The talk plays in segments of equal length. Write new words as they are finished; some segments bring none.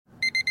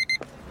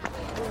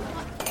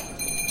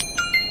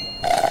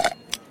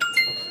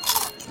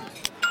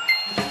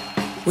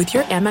With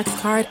your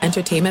Amex card,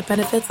 entertainment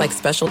benefits like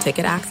special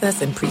ticket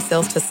access and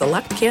pre-sales to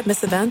select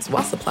can't-miss events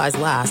while supplies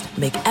last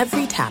make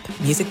every tap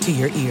music to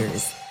your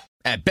ears.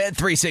 At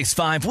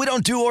Bet365, we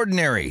don't do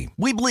ordinary.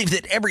 We believe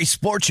that every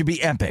sport should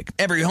be epic.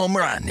 Every home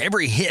run,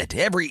 every hit,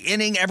 every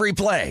inning, every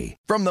play.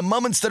 From the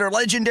moments that are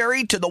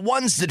legendary to the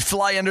ones that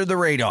fly under the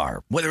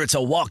radar. Whether it's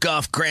a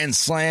walk-off grand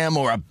slam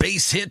or a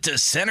base hit to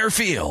center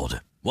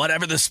field.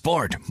 Whatever the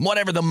sport,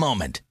 whatever the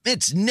moment.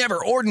 It's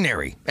never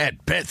ordinary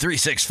at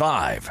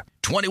Bet365.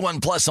 21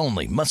 plus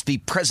only. Must be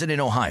present in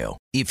Ohio.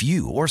 If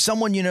you or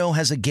someone you know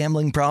has a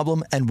gambling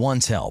problem and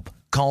wants help,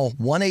 call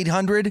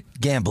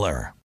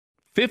 1-800-GAMBLER.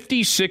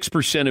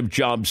 56% of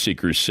job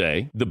seekers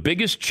say the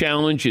biggest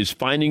challenge is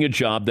finding a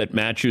job that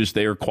matches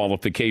their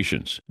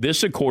qualifications.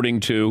 This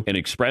according to an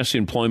Express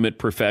Employment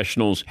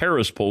Professionals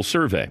Harris Poll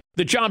survey.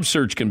 The job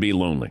search can be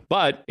lonely,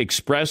 but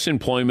Express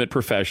Employment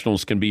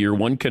Professionals can be your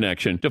one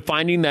connection to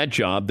finding that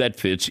job that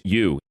fits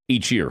you.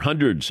 Each year,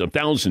 hundreds of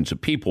thousands of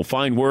people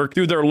find work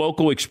through their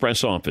local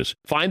Express office.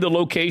 Find the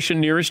location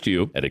nearest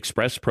you at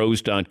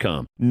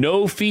expresspros.com.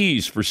 No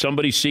fees for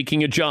somebody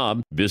seeking a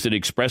job. Visit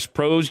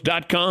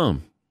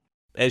expresspros.com.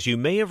 As you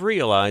may have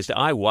realized,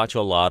 I watch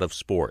a lot of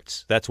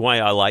sports. That's why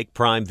I like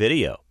Prime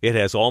Video. It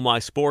has all my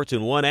sports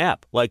in one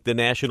app, like the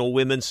National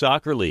Women's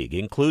Soccer League,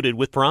 included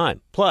with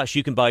Prime. Plus,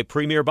 you can buy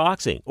Premier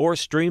Boxing or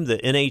stream the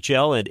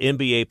NHL and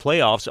NBA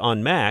playoffs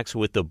on Max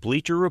with the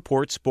Bleacher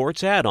Report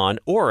Sports add-on,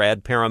 or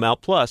add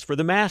Paramount Plus for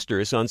the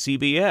Masters on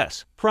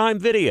CBS. Prime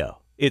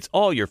Video. It's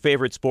all your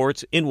favorite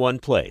sports in one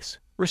place.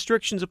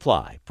 Restrictions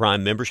apply.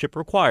 Prime membership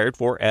required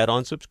for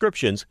add-on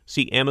subscriptions.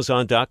 See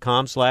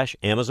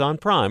Amazon.com/Amazon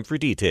Prime for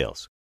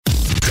details.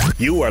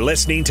 You are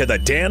listening to The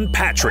Dan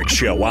Patrick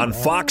Show on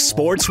Fox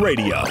Sports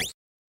Radio.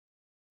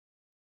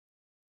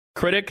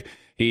 Critic,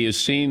 he has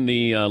seen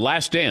the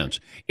Last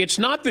Dance. It's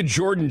not the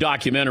Jordan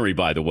documentary,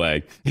 by the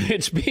way.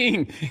 It's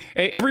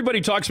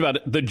everybody talks about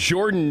it, the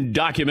Jordan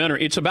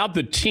documentary. It's about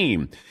the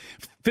team.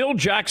 Phil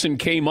Jackson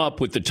came up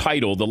with the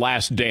title, The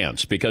Last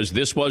Dance, because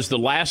this was the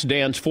last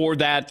dance for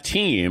that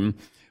team,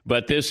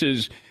 but this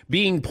is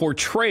being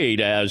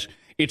portrayed as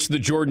it's the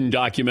Jordan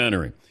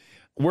documentary.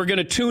 We're going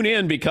to tune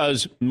in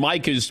because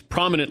Mike is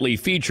prominently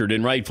featured,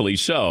 and rightfully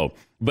so,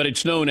 but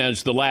it's known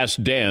as The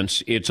Last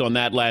Dance. It's on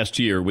that last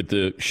year with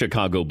the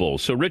Chicago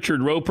Bulls. So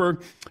Richard Roper,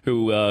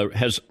 who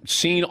has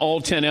seen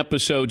all 10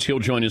 episodes, he'll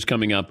join us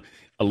coming up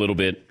a little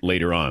bit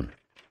later on.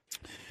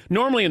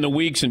 Normally in the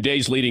weeks and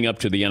days leading up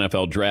to the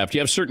NFL draft, you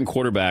have certain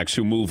quarterbacks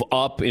who move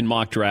up in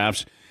mock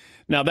drafts.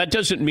 Now, that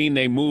doesn't mean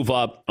they move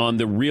up on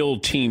the real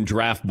team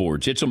draft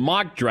boards. It's a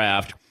mock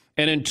draft,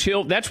 and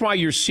that's why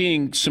you're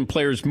seeing some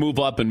players move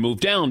up and move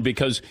down,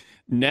 because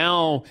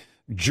now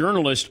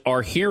journalists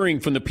are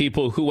hearing from the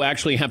people who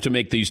actually have to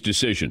make these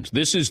decisions.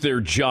 This is their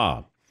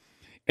job.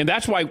 And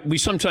that's why we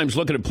sometimes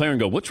look at a player and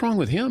go, what's wrong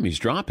with him? He's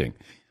dropping.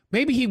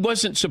 Maybe he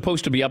wasn't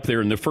supposed to be up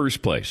there in the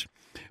first place.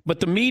 But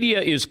the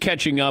media is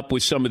catching up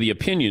with some of the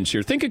opinions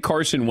here. Think of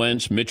Carson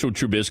Wentz, Mitchell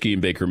Trubisky,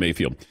 and Baker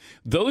Mayfield.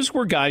 Those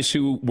were guys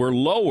who were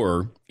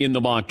lower in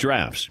the mock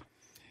drafts.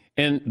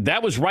 And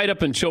that was right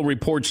up until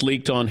reports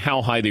leaked on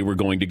how high they were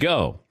going to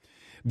go.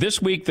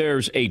 This week,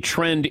 there's a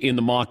trend in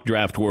the mock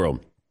draft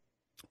world.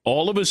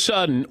 All of a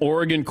sudden,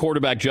 Oregon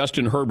quarterback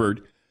Justin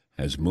Herbert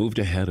has moved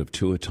ahead of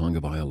Tua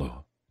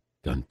Tagovailoa.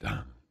 Dun,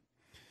 dun.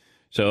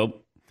 So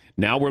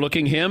now we're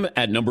looking him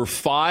at number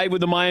 5 with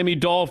the Miami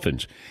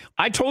Dolphins.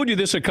 I told you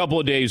this a couple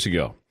of days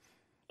ago.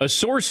 A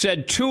source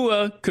said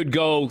Tua could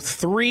go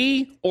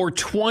 3 or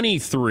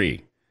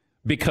 23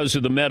 because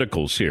of the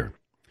medicals here.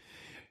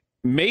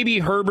 Maybe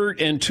Herbert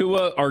and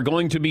Tua are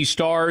going to be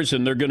stars,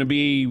 and they're going to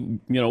be,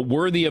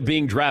 worthy of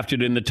being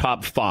drafted in the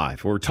top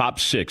 5 or top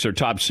 6 or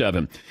top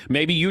 7.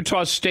 Maybe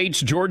Utah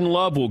State's Jordan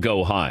Love will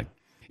go high.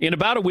 In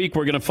about a week,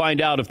 we're going to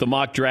find out if the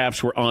mock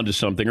drafts were onto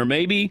something, or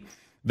maybe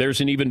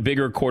there's an even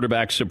bigger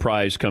quarterback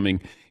surprise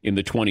coming in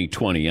the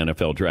 2020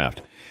 NFL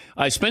draft.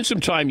 I spent some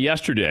time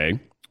yesterday,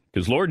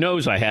 because Lord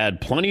knows I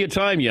had plenty of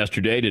time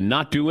yesterday to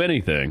not do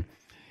anything,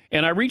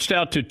 and I reached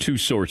out to 2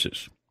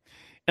 sources.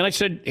 And I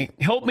said,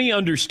 help me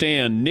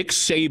understand Nick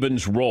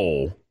Saban's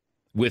role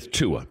with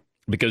Tua,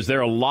 because there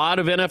are a lot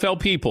of NFL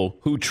people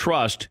who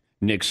trust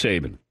Nick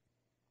Saban.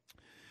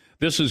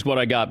 This is what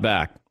I got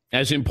back.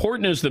 As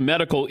important as the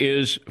medical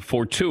is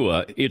for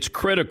Tua, it's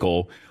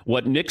critical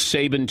what Nick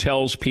Saban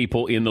tells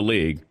people in the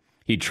league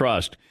he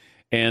trusts,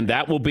 and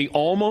that will be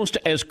almost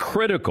as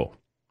critical.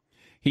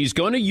 He's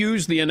going to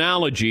use the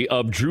analogy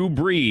of Drew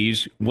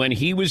Brees when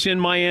he was in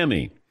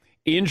Miami.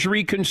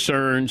 Injury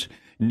concerns,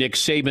 Nick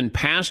Saban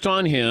passed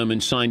on him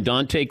and signed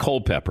Dante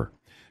Culpepper.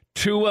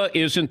 Tua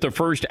isn't the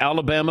first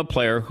Alabama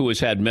player who has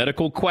had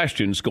medical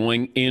questions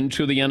going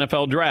into the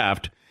NFL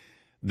draft.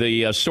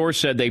 The source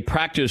said they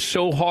practiced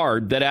so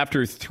hard that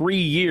after 3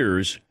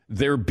 years,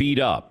 they're beat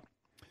up.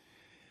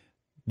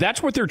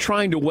 That's what they're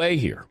trying to weigh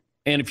here.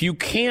 And if you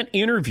can't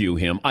interview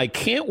him, I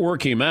can't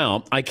work him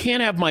out. I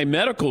can't have my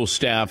medical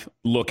staff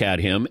look at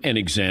him and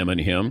examine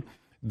him.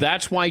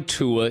 That's why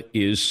Tua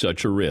is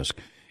such a risk.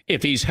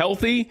 If he's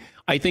healthy,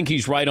 I think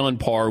he's right on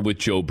par with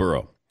Joe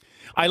Burrow.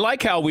 I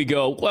like how we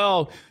go,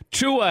 well,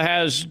 Tua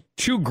has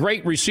two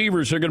great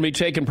receivers who are going to be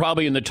taken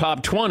probably in the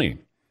top 20.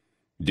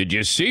 Did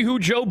you see who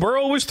Joe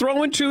Burrow was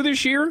throwing to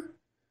this year?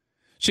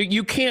 So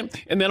you can't,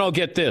 and then I'll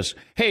get this.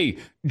 Hey,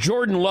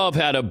 Jordan Love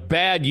had a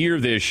bad year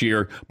this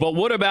year, but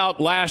what about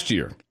last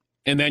year?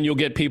 And then you'll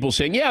get people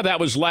saying, yeah, that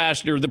was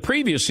last or the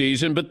previous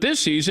season, but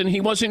this season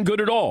he wasn't good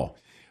at all.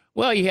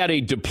 Well, he had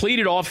a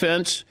depleted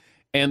offense,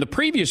 and the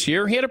previous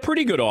year he had a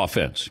pretty good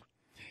offense.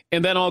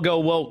 And then I'll go,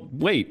 well,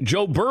 wait,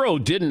 Joe Burrow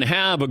didn't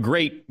have a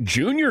great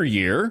junior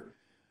year,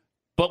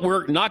 but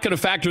we're not going to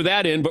factor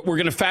that in, but we're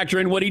going to factor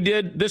in what he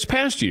did this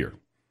past year.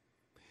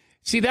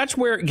 See, that's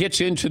where it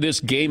gets into this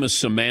game of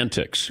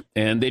semantics,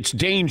 and it's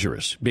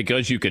dangerous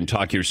because you can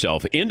talk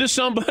yourself into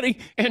somebody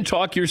and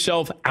talk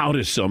yourself out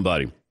of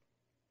somebody.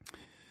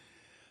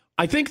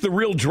 I think the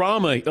real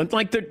drama,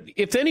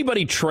 if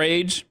anybody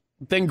trades,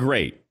 then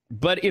great.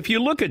 But if you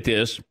look at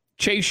this,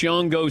 Chase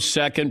Young goes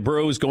second,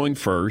 Burrow's going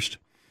first.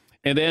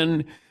 And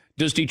then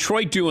does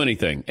Detroit do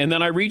anything? And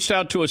then I reached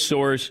out to a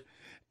source,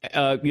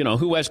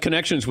 who has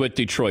connections with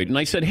Detroit. And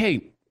I said,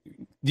 hey,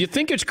 do you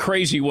think it's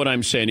crazy what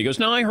I'm saying? He goes,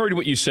 no, I heard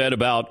what you said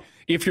about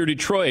if you're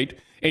Detroit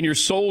and you're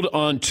sold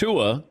on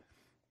Tua.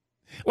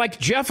 Like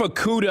Jeff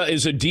Okudah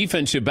is a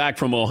defensive back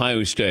from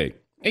Ohio State.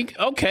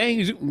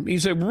 Okay,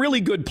 he's a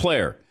really good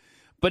player.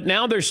 But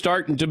now there's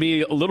starting to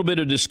be a little bit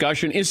of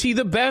discussion. Is he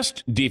the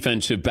best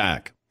defensive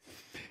back?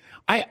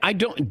 If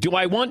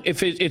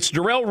it's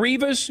Darrelle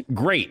Revis,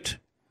 great.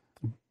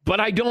 But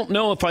I don't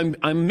know if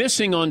I'm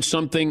missing on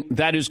something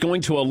that is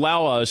going to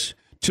allow us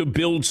to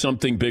build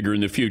something bigger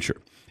in the future.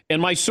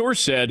 And my source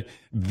said,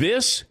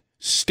 this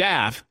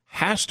staff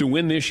has to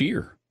win this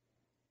year.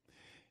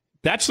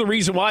 That's the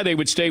reason why they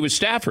would stay with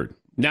Stafford.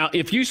 Now,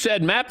 if you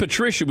said Matt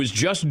Patricia was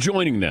just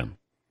joining them,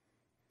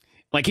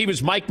 like he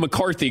was Mike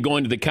McCarthy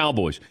going to the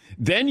Cowboys,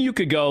 then you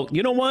could go,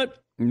 you know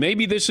what?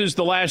 Maybe this is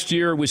the last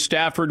year with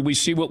Stafford. We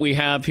see what we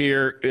have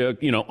here.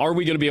 Are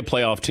we going to be a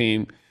playoff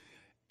team?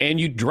 And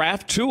you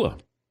draft Tua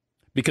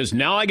because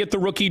now I get the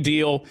rookie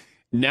deal.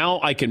 Now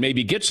I can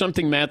maybe get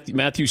something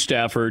Matthew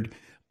Stafford.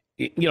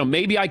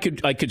 Maybe I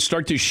could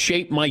start to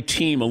shape my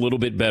team a little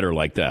bit better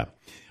like that.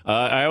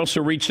 I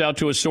also reached out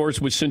to a source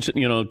with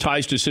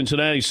ties to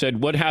Cincinnati.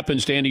 Said, what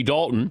happens to Andy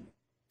Dalton?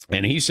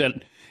 And he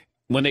said,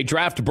 when they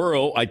draft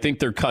Burrow, I think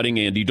they're cutting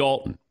Andy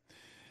Dalton.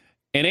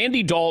 And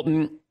Andy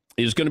Dalton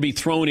is going to be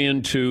thrown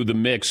into the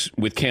mix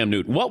with Cam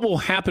Newton. What will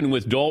happen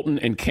with Dalton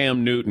and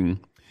Cam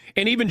Newton,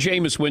 and even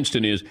Jameis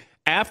Winston, is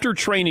after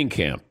training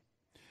camp,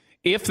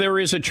 if there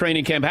is a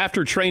training camp,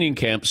 after training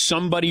camp,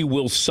 somebody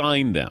will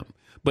sign them,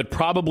 but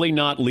probably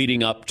not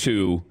leading up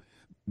to,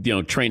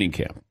 training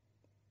camp.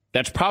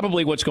 That's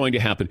probably what's going to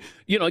happen.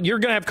 You're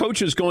going to have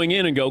coaches going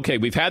in and go, okay,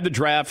 we've had the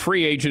draft,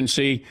 free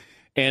agency,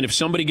 and if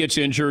somebody gets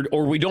injured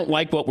or we don't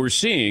like what we're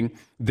seeing,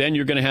 then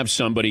you're going to have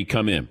somebody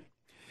come in.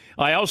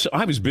 I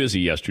was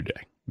busy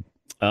yesterday.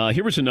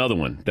 Here was another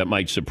one that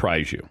might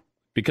surprise you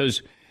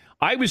because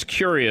I was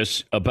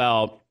curious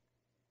about,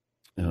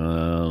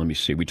 let me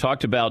see. We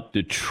talked about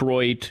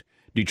Detroit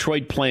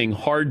playing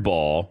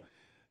hardball,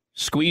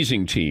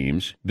 squeezing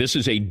teams. This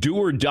is a do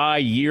or die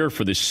year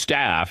for the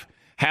staff.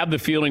 Have the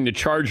feeling the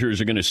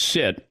Chargers are going to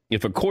sit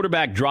if a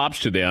quarterback drops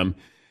to them.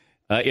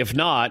 If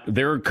not,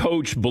 their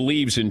coach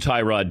believes in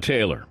Tyrod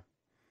Taylor.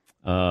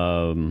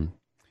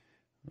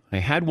 I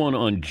had one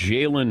on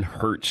Jalen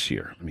Hurts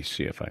here. Let me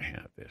see if I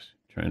have this.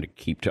 Trying to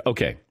keep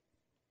okay.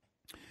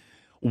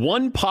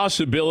 One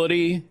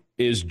possibility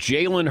is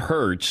Jalen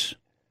Hurts,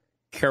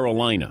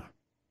 Carolina.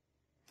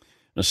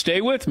 Now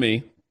stay with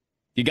me.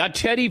 You got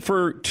Teddy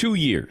for 2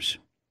 years.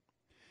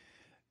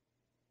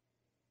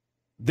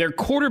 Their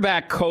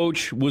quarterback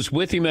coach was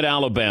with him at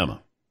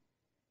Alabama.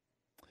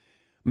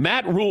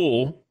 Matt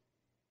Rule,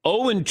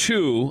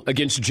 0-2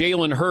 against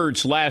Jalen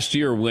Hurts last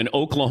year when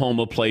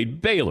Oklahoma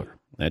played Baylor.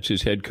 That's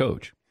his head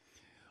coach.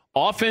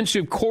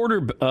 Offensive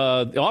coordinator,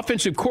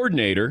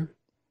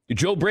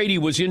 Joe Brady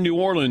was in New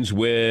Orleans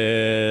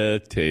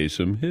with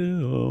Taysom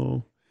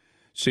Hill.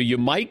 So you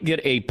might get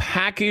a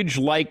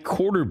package-like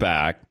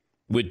quarterback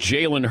with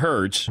Jalen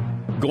Hurts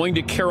going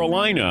to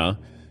Carolina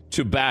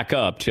to back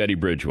up Teddy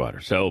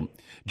Bridgewater. So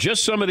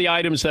just some of the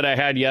items that I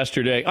had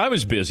yesterday. I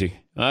was busy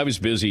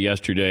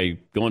yesterday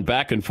going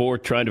back and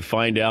forth trying to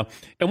find out.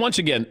 And once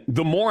again,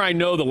 the more I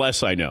know, the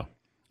less I know.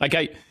 Like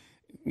I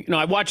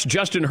watched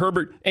Justin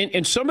Herbert,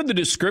 and some of the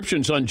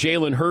descriptions on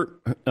Justin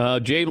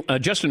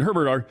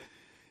Herbert are,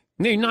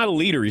 he's not a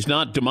leader. He's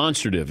not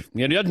demonstrative.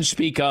 He doesn't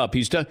speak up.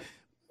 He's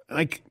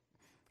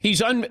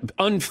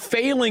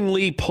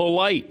unfailingly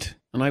polite.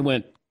 And I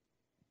went,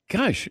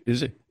 gosh,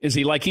 is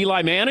he like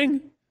Eli Manning?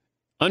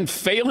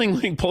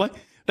 Unfailingly polite?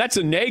 That's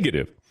a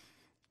negative.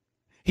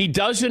 He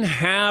doesn't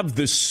have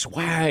the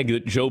swag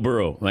that Joe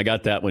Burrow. I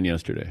got that one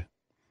yesterday.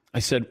 I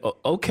said,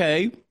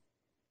 okay.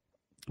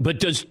 But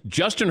does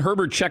Justin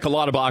Herbert check a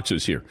lot of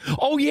boxes here?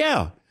 Oh,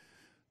 yeah.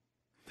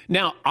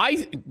 Now,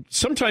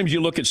 sometimes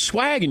you look at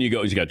swag and you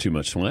go, he's got too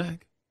much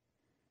swag.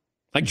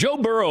 Like Joe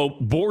Burrow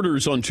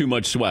borders on too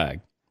much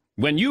swag.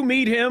 When you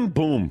meet him,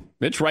 boom,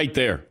 it's right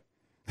there.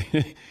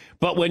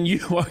 But when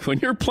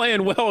you're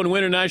playing well and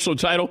win a national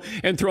title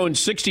and throwing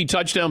 60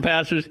 touchdown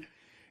passes,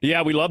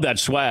 yeah, we love that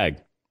swag.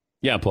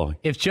 Yeah, Paul.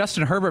 If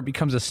Justin Herbert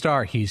becomes a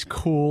star, he's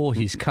cool,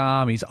 he's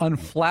calm, he's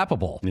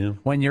unflappable. Yeah.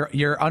 When you're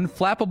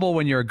unflappable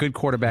when you're a good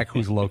quarterback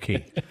who's low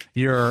key.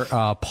 You're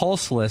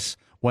pulseless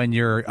when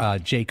you're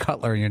Jay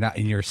Cutler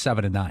and you're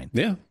 7-9.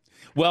 Yeah.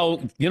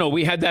 Well,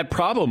 we had that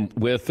problem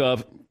with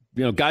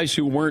guys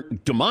who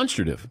weren't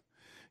demonstrative.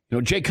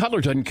 Jay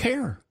Cutler doesn't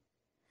care.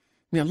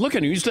 Yeah, look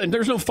at him.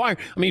 There's no fire.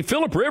 I mean,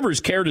 Phillip Rivers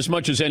cared as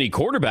much as any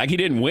quarterback. He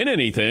didn't win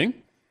anything.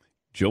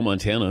 Joe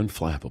Montana,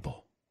 unflappable.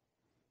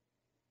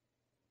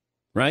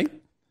 Right?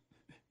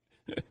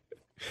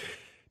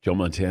 Joe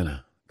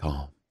Montana,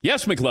 calm.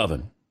 Yes,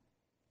 McLovin.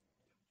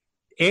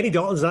 Andy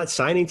Dalton's not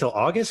signing till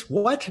August?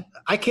 What?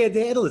 I can't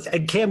handle this.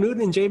 And Cam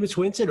Newton and Jameis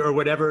Winston or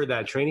whatever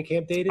that training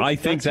camp date is? I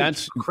think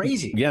that's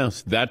crazy.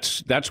 Yes,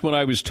 that's what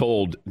I was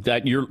told.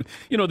 That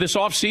this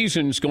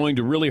offseason is going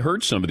to really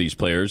hurt some of these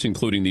players,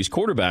 including these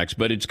quarterbacks,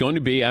 but it's going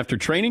to be after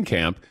training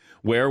camp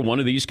where one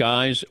of these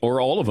guys or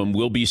all of them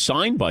will be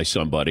signed by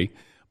somebody.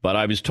 But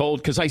I was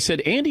told, because I said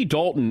Andy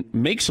Dalton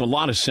makes a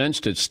lot of sense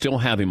to still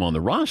have him on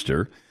the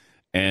roster.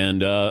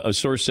 And a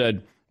source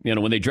said,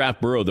 when they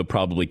draft Burrow, they'll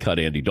probably cut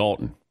Andy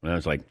Dalton. And I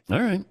was like, all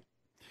right.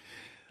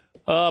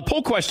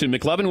 Poll question,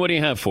 McLovin, what do you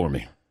have for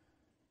me?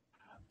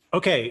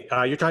 Okay,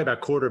 you're talking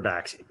about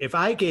quarterbacks. If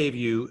I gave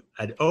you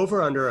an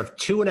over-under of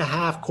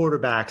 2.5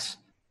 quarterbacks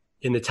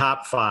in the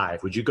top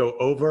 5, would you go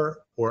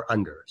over or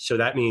under? So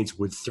that means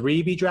would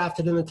 3 be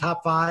drafted in the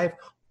top 5?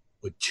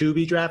 Would 2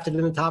 be drafted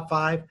in the top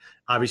 5?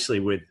 Obviously,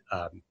 with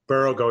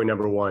Burrow going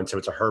number 1, so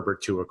it's a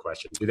Herbert Tua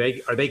question.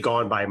 Are they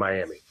gone by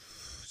Miami?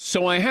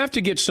 So I have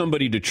to get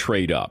somebody to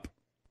trade up.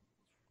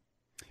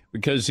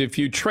 Because if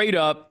you trade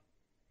up,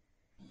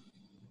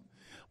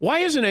 why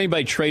isn't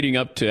anybody trading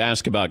up to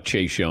ask about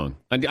Chase Young?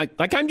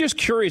 I'm just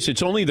curious.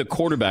 It's only the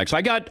quarterbacks.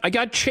 I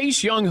got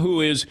Chase Young, who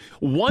is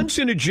once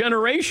in a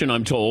generation,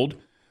 I'm told,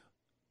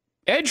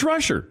 edge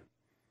rusher.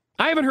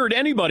 I haven't heard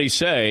anybody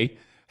say,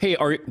 hey,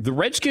 are the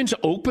Redskins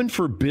open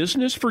for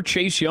business for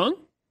Chase Young?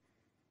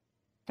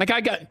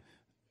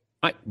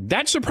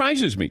 That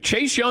surprises me.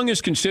 Chase Young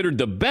is considered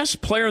the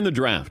best player in the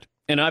draft.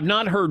 And I've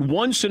not heard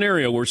one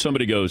scenario where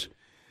somebody goes,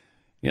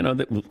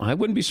 I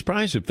wouldn't be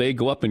surprised if they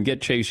go up and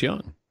get Chase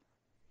Young.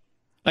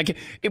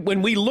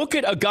 When we look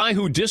at a guy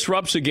who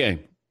disrupts a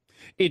game,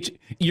 it's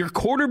your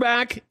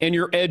quarterback and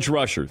your edge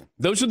rusher.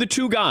 Those are the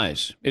two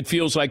guys, it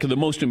feels like, are the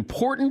most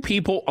important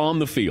people on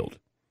the field.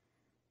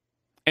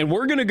 And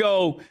we're going to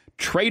go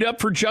trade up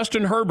for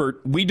Justin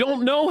Herbert. We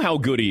don't know how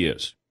good he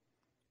is.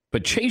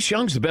 But Chase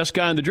Young's the best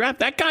guy in the draft.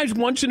 That guy's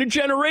once in a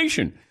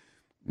generation.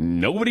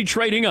 Nobody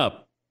trading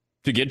up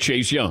to get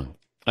Chase Young.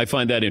 I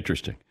find that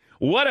interesting.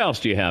 What else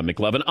do you have,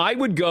 McLevin? I'll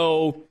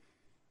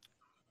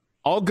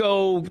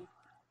go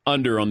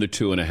under on the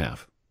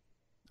 2.5.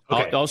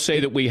 Okay. I'll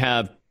say that we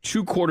have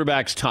 2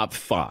 quarterbacks top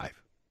 5.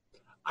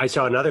 I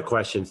saw another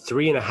question.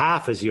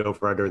 3.5 is the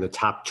over-under in the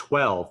top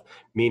 12,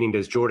 meaning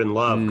does Jordan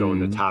Love go in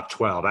the top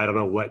 12? I don't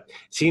know what.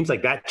 Seems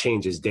like that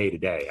changes day to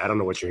day. I don't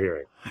know what you're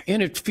hearing.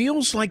 And it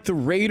feels like the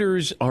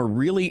Raiders are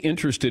really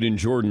interested in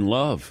Jordan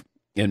Love.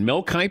 And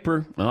Mel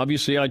Kiper,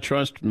 obviously I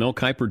trust Mel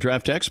Kiper,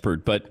 draft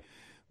expert, but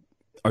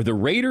are the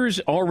Raiders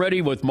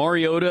already with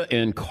Mariota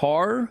and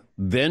Carr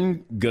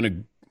then going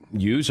to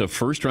use a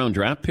first-round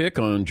draft pick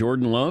on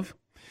Jordan Love?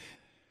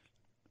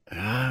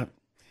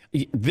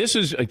 This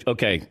is,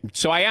 okay,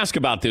 so I asked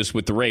about this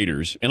with the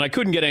Raiders, and I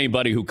couldn't get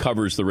anybody who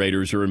covers the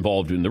Raiders or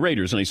involved in the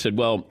Raiders. And I said,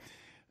 well,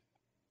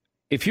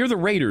 if you're the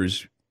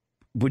Raiders,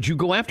 would you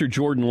go after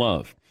Jordan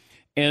Love?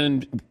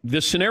 And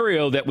the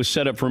scenario that was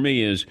set up for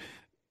me is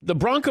the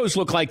Broncos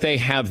look like they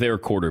have their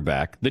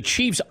quarterback. The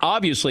Chiefs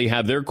obviously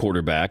have their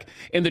quarterback.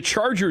 And the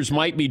Chargers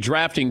might be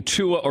drafting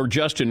Tua or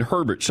Justin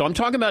Herbert. So I'm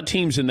talking about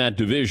teams in that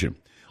division.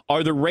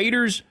 Are the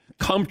Raiders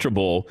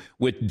comfortable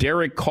with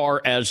Derek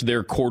Carr as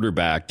their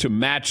quarterback to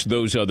match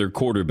those other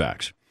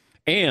quarterbacks?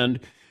 And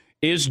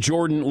is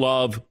Jordan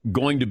Love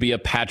going to be a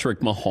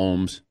Patrick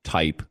Mahomes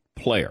type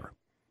player,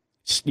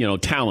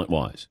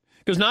 talent-wise?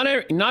 Because not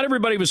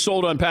everybody was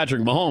sold on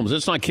Patrick Mahomes.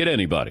 Let's not kid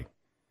anybody.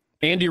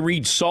 Andy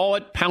Reid saw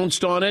it,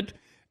 pounced on it,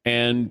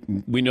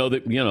 and we know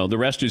that, the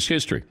rest is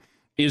history.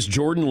 Is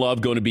Jordan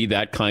Love going to be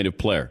that kind of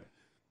player?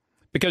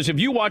 Because if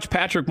you watch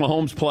Patrick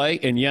Mahomes play,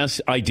 and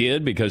yes, I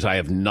did because I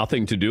have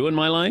nothing to do in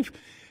my life,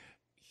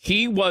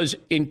 he was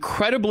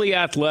incredibly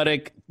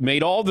athletic,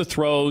 made all the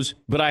throws,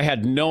 but I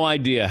had no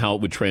idea how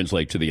it would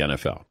translate to the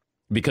NFL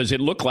because it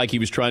looked like he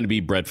was trying to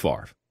be Brett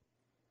Favre.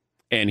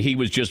 And he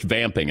was just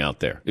vamping out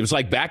there. It was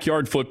like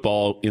backyard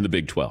football in the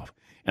Big 12.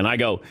 And I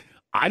go,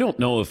 I don't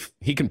know if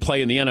he can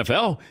play in the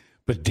NFL,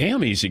 but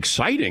damn, he's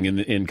exciting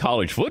in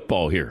college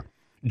football here.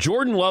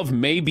 Jordan Love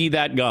may be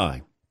that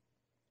guy.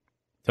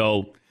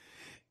 So,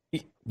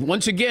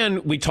 once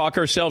again, we talk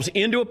ourselves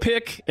into a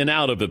pick and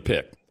out of a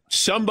pick.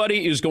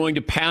 Somebody is going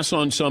to pass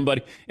on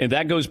somebody, and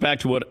that goes back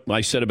to what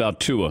I said about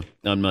Tua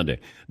on Monday.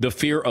 The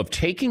fear of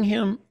taking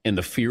him and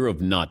the fear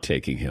of not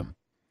taking him.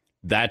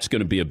 That's going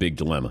to be a big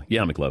dilemma.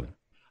 Yeah, McLovin.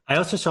 I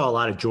also saw a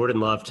lot of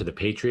Jordan Love to the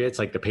Patriots,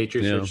 like the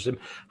Patriots are interested in.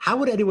 How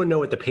would anyone know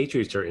what the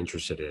Patriots are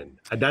interested in?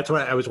 That's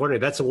what I was wondering.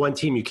 That's the one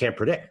team you can't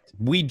predict.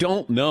 We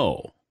don't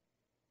know.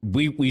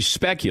 We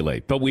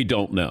speculate, but we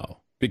don't know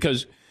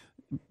because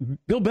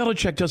Bill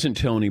Belichick doesn't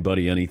tell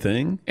anybody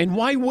anything. And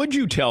why would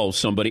you tell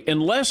somebody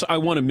unless I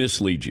want to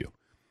mislead you?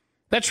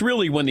 That's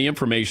really when the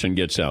information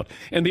gets out.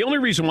 And the only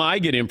reason why I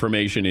get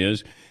information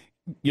is,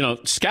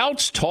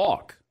 scouts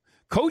talk.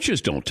 Coaches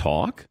don't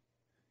talk.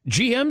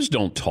 GMs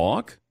don't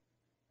talk.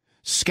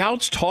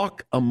 Scouts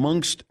talk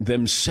amongst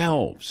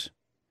themselves.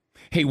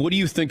 Hey, what do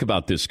you think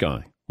about this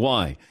guy?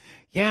 Why?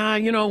 Yeah,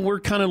 we're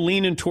kind of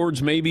leaning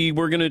towards maybe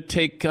we're going to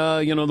take,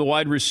 the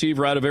wide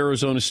receiver out of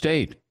Arizona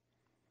State.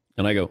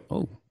 And I go,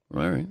 oh,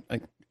 all right.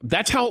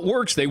 That's how it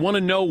works. They want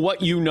to know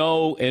what you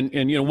know and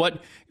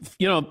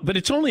but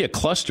it's only a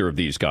cluster of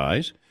these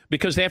guys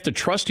because they have to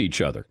trust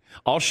each other.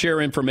 I'll share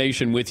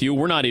information with you.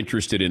 We're not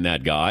interested in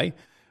that guy.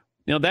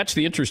 Now, that's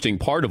the interesting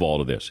part of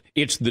all of this.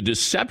 It's the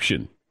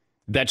deception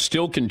that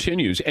still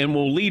continues and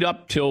will lead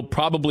up till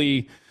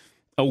probably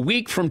a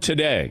week from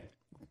today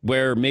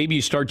where maybe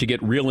you start to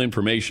get real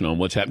information on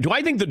what's happening. Do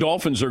I think the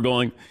Dolphins are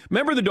going?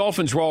 Remember the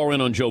Dolphins were all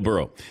in on Joe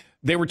Burrow.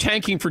 They were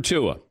tanking for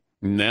Tua.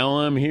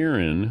 Now I'm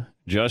hearing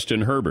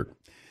Justin Herbert.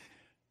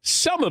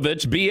 Some of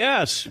it's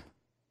BS,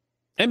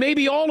 and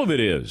maybe all of it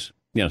is.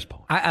 Yes,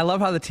 Paul. I love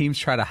how the teams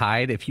try to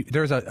hide.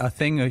 There was a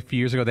thing a few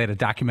years ago, they had a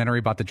documentary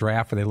about the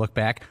draft where they look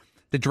back.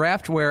 The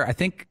draft where I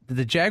think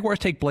the Jaguars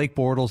take Blake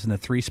Bortles in the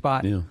 3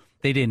 spot. Yeah.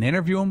 They didn't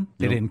interview him.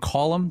 They didn't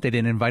call him. They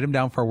didn't invite him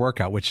down for a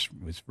workout, which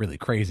was really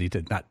crazy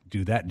to not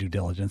do that due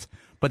diligence.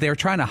 But they were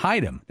trying to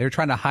hide him. They were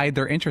trying to hide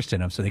their interest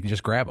in him so they can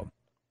just grab him.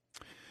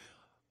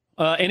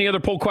 Any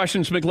other poll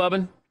questions,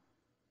 McLovin?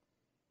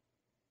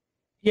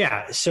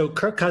 Yeah. So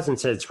Kirk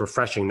Cousins said it's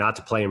refreshing not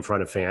to play in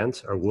front of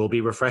fans, or will be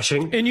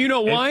refreshing. And you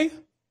know why?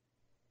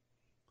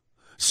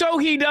 So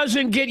he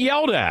doesn't get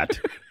yelled at.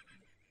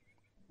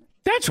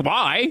 That's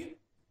why.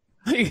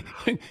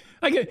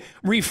 I get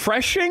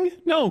refreshing?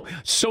 No.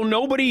 So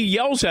nobody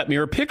yells at me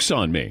or picks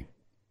on me.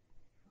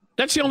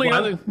 That's the only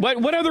other.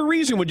 What other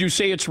reason would you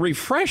say it's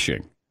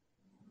refreshing?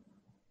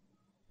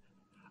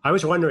 I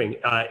was wondering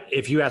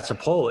if you asked a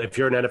poll, if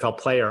you're an NFL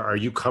player, are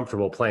you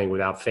comfortable playing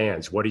without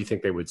fans? What do you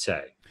think they would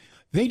say?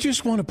 They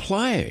just want to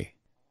play.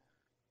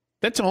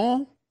 That's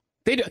all.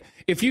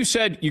 If you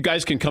said you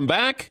guys can come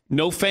back,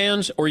 no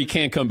fans, or you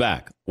can't come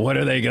back, what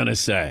are they going to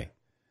say?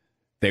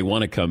 They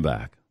want to come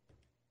back.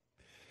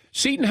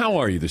 Seton, how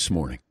are you this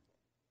morning?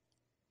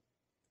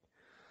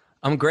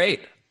 I'm great.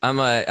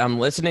 I'm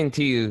listening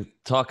to you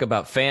talk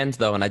about fans,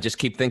 though, and I just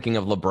keep thinking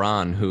of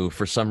LeBron, who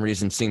for some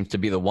reason seems to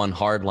be the one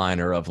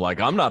hardliner of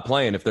like, I'm not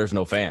playing if there's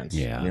no fans.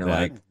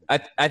 Yeah,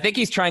 I think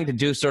he's trying to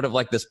do sort of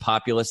like this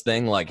populist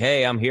thing, like,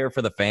 hey, I'm here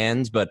for the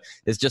fans, but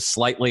is just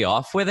slightly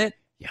off with it.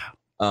 Yeah.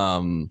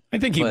 I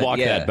think he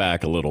walked that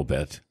back a little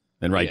bit,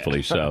 and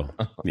rightfully so.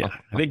 Yeah,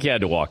 I think he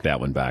had to walk that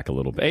one back a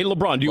little bit. Hey,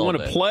 LeBron, do you want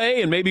to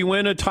play and maybe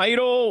win a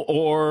title,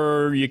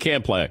 or you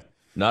can't play?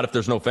 Not if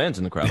there's no fans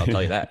in the crowd, I'll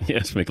tell you that.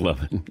 Yes,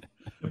 McLovin.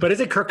 But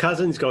isn't Kirk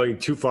Cousins going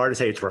too far to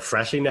say it's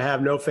refreshing to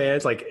have no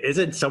fans? Like,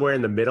 isn't somewhere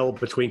in the middle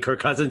between Kirk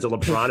Cousins and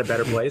LeBron a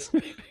better place?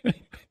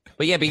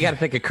 But you got to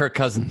think of Kirk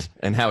Cousins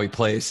and how he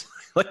plays.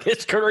 Like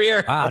his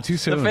career. Wow, too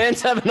soon. The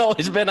fans haven't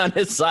always been on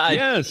his side.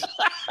 Yes.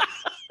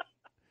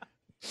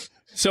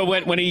 So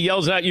when he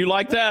yells out, you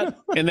like that?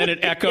 And then it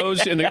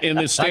echoes in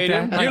the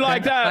stadium. You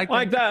like that,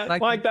 like that,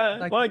 like that,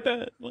 like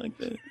that, like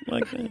that,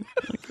 like that,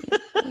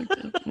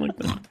 like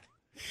that.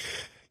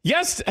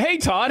 Yes. Hey,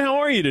 Todd, how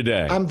are you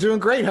today? I'm doing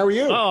great. How are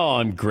you? Oh,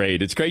 I'm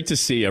great. It's great to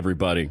see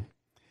everybody.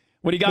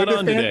 What do you got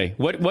on today?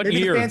 What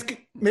year?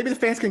 Maybe the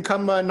fans can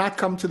come, not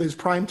come to these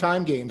prime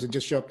time games and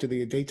just show up to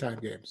the daytime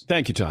games.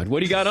 Thank you, Todd. What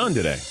do you got on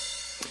today?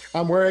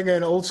 I'm wearing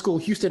an old school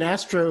Houston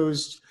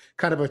Astros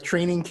kind of a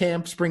training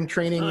camp, spring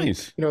training,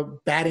 nice.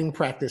 Batting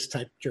practice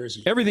type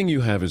jersey. Everything you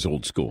have is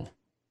old school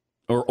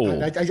or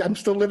old. I'm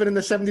still living in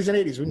the 70s and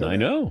 80s. I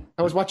know.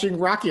 I was watching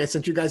Rocky. I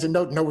sent you guys a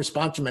note. No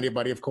response from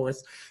anybody, of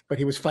course. But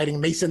he was fighting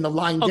Mason the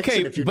Line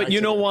Dixon. Okay, but you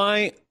know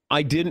why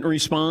I didn't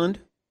respond?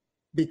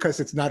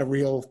 Because it's not a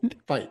real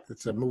fight.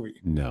 It's a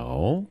movie.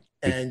 No.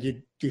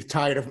 And you're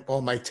tired of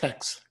all my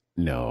texts.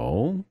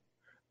 No.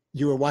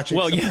 You were watching.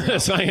 Well,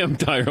 yes, I am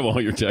tired of all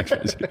your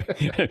texts.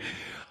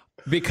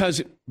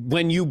 Because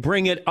when you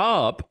bring it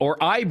up,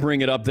 or I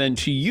bring it up then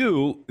to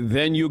you,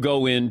 then you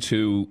go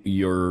into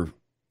your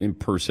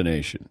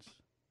impersonations.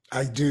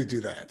 I do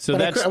that. So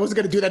I wasn't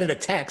going to do that in a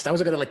text. I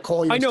wasn't going to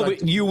call you. I know,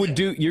 but you want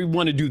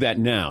to do that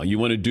now. You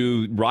want to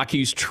do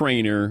Rocky's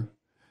trainer,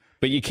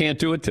 but you can't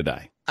do it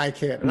today. I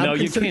can't. No,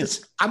 you can't.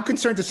 I'm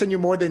concerned to send you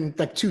more than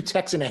like 2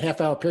 texts in a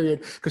half-hour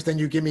period, because then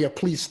you give me a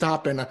please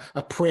stop and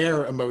a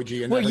prayer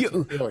emoji. And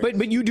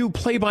but you do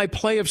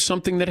play-by-play of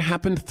something that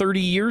happened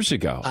 30 years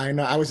ago. I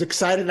know. I was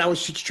excited. I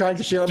was trying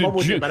to share a moment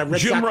with you about a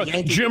Red Sox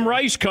Yankee. Jim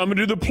Rice coming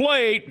to the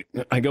plate.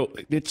 I go,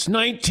 it's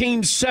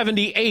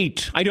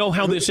 1978. I know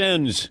how this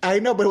ends. I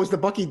know, but it was the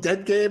Bucky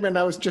Dent game, and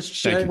I was just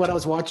sharing what I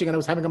was watching, and I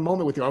was having a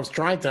moment with you. I was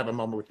trying to have a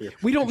moment with you.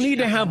 We don't need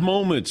to have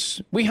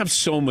moments. We have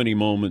so many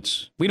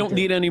moments. We don't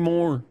need any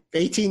more. more.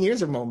 18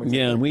 years of moments.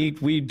 Yeah,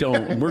 we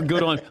don't. We're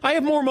good on. I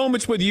have more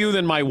moments with you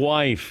than my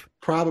wife.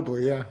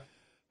 Probably, yeah.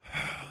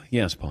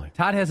 Yes, Paulie.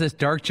 Todd has this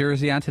dark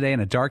jersey on today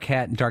and a dark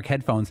hat and dark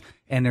headphones,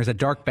 and there's a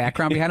dark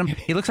background behind him.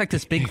 He looks like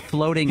this big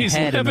floating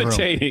head in the room.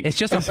 It's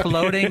just a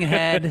floating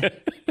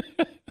head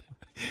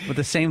with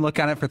the same look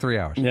on it for 3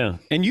 hours. Yeah,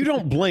 and you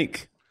don't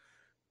blink.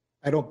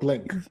 I don't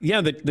blink.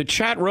 Yeah, the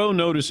chat row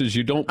notices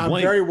you don't blink.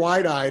 I'm very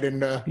wide-eyed, and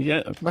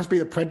must be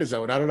the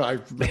prednisone. I don't know. I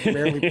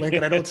rarely blink,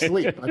 and I don't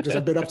sleep.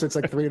 I've been up since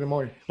like 3 in the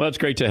morning. Well, it's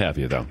great to have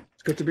you, though.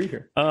 It's good to be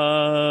here.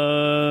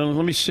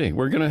 Let me see.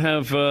 We're going to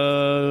have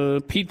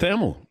Pete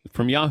Thamel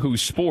from Yahoo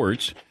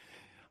Sports.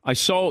 I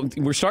saw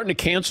we're starting to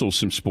cancel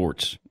some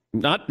sports.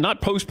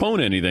 Not postpone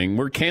anything.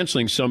 We're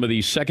canceling some of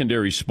these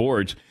secondary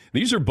sports.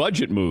 These are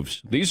budget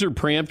moves. These are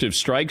preemptive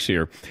strikes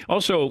here.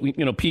 Also,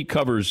 Pete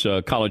covers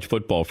college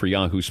football for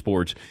Yahoo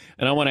Sports,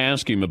 and I want to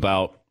ask him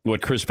about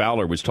what Chris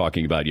Fowler was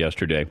talking about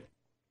yesterday,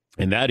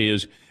 and that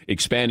is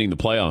expanding the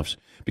playoffs.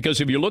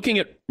 Because if you're looking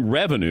at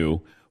revenue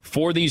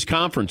for these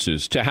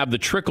conferences to have the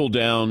trickle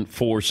down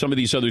for some of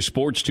these other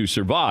sports to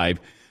survive,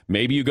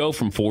 maybe you go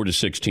from 4 to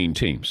 16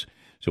 teams.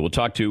 So we'll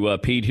talk to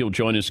Pete. He'll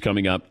join us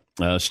coming up.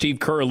 Steve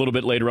Kerr a little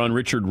bit later on.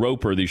 Richard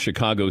Roper, the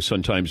Chicago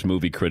Sun-Times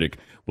movie critic,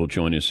 will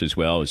join us as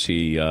well as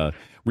he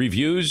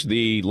reviews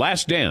The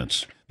Last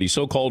Dance, the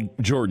so-called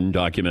Jordan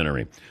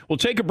documentary. We'll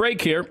take a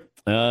break here.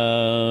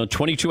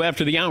 22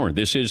 after the hour.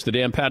 This is The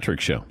Dan Patrick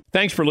Show.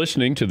 Thanks for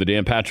listening to The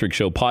Dan Patrick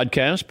Show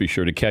podcast. Be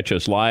sure to catch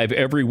us live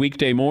every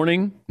weekday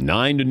morning,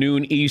 9 to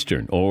noon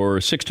Eastern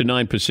or 6 to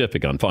 9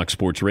 Pacific on Fox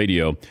Sports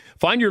Radio.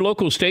 Find your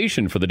local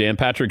station for The Dan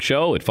Patrick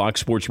Show at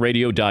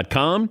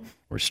foxsportsradio.com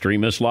or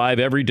stream us live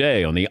every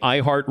day on the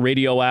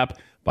iHeartRadio app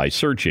by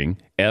searching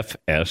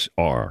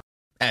FSR.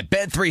 At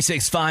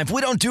Bet365, we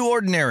don't do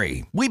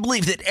ordinary. We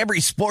believe that every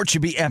sport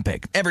should be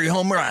epic. Every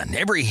home run,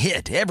 every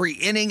hit, every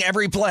inning,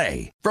 every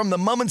play. From the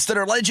moments that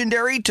are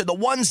legendary to the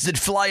ones that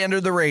fly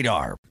under the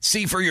radar.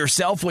 See for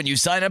yourself when you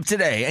sign up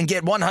today and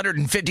get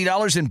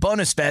 $150 in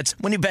bonus bets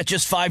when you bet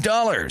just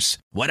 $5.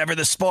 Whatever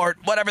the sport,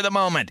 whatever the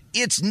moment,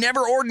 it's never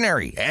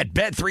ordinary at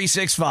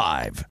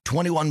Bet365.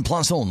 21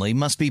 plus only.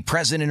 Must be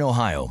present in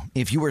Ohio.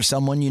 If you or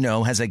someone you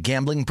know has a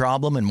gambling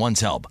problem and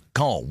wants help,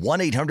 call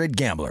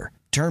 1-800-GAMBLER.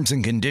 Terms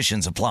and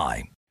conditions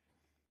apply.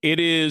 It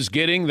is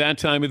getting that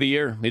time of the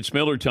year. It's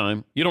Miller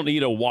time. You don't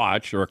need a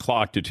watch or a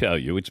clock to tell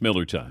you. It's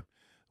Miller time.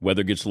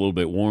 Weather gets a little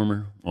bit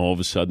warmer. All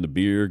of a sudden, the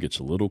beer gets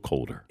a little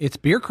colder. It's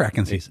beer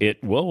cracking season.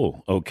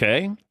 Whoa,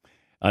 okay.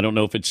 I don't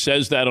know if it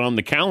says that on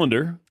the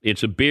calendar.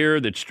 It's a beer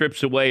that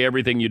strips away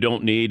everything you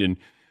don't need and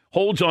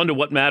holds on to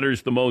what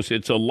matters the most.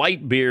 It's a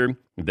light beer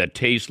that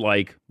tastes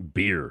like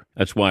beer.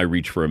 That's why I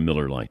reach for a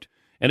Miller Lite.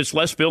 And it's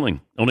less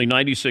filling, only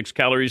 96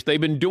 calories.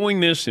 They've been doing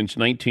this since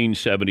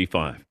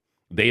 1975.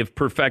 They have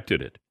perfected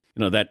it.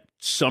 You know, that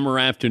summer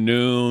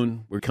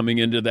afternoon, we're coming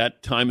into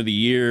that time of the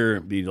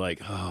year, be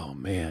like, oh,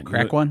 man.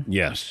 Crack one?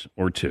 Yes,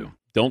 or two.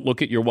 Don't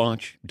look at your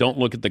watch. Don't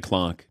look at the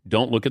clock.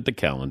 Don't look at the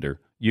calendar.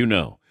 You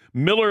know.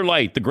 Miller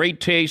Lite, the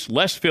great taste,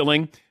 less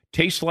filling,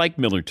 tastes like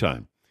Miller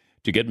time.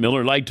 To get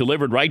Miller Lite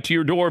delivered right to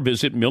your door,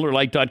 visit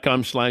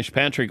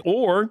MillerLite.com/Patrick,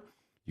 or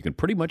you can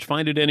pretty much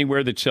find it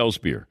anywhere that sells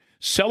beer.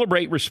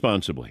 Celebrate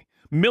responsibly.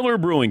 Miller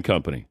Brewing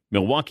Company,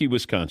 Milwaukee,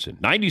 Wisconsin.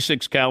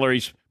 96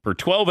 calories per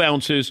 12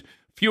 ounces,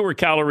 fewer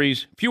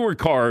calories, fewer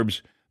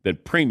carbs than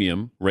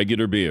premium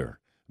regular beer.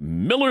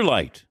 Miller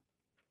Lite.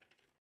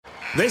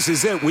 This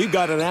is it. We've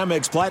got an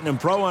Amex Platinum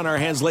Pro on our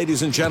hands,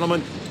 ladies and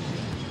gentlemen.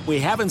 We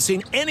haven't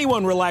seen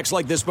anyone relax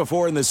like this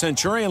before in the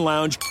Centurion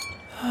Lounge.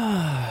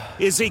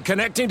 Is he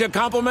connecting to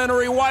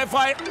complimentary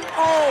Wi-Fi?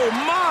 Oh,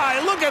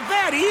 my. Look at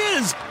that. He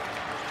is.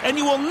 And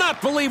you will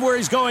not believe where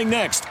he's going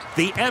next.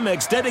 The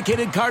Amex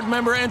dedicated card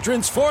member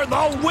entrance for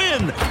the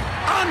win.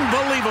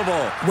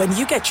 Unbelievable. When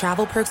you get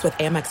travel perks with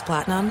Amex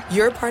Platinum,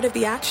 you're part of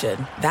the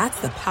action.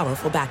 That's the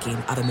powerful backing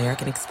of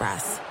American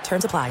Express.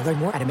 Terms apply. Learn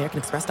more at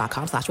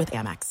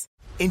americanexpress.com/withAmex.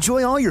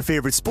 Enjoy all your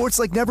favorite sports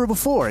like never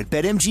before at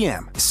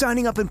BetMGM.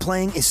 Signing up and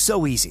playing is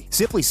so easy.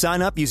 Simply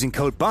sign up using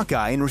code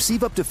Buckeye and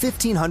receive up to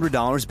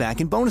 $1,500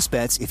 back in bonus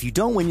bets if you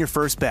don't win your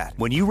first bet.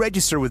 When you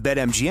register with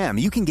BetMGM,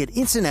 you can get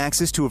instant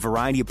access to a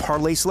variety of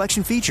parlay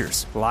selection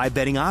features, live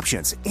betting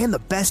options, and the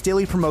best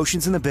daily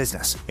promotions in the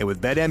business. And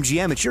with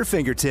BetMGM at your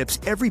fingertips,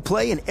 every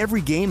play and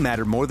every game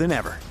matter more than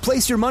ever.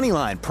 Place your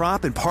moneyline,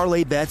 prop, and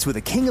parlay bets with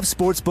the king of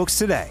sportsbooks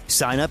today.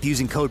 Sign up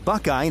using code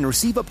Buckeye and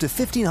receive up to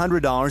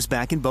 $1,500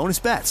 back in bonus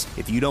bets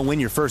if you don't win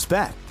your first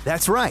bet.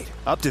 That's right,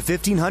 up to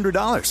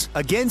 $1,500.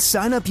 Again,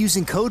 sign up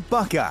using code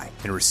Buckeye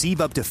and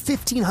receive up to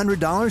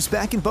 $1,500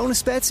 back in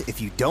bonus bets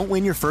if you don't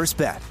win your first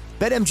bet.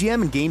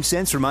 BetMGM and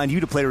GameSense remind you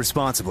to play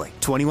responsibly.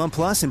 21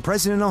 plus and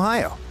present in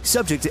Ohio.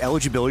 Subject to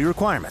eligibility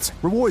requirements.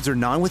 Rewards are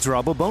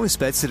non-withdrawable bonus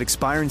bets that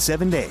expire in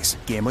 7 days.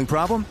 Gambling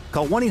problem?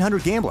 Call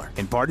 1-800-GAMBLER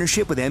in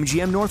partnership with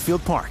MGM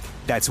Northfield Park.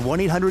 That's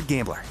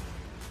 1-800-GAMBLER.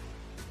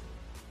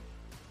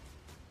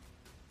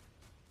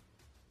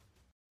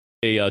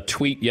 A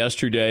tweet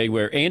yesterday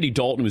where Andy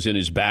Dalton was in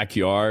his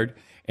backyard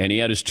and he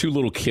had his two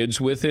little kids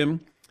with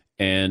him,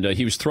 and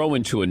he was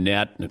throwing to a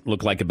net that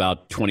looked like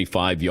about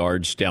 25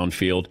 yards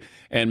downfield,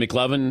 And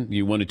McLovin,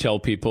 you want to tell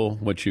people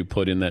what you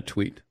put in that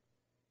tweet?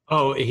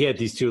 Oh, he had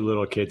these two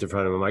little kids in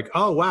front of him. Like,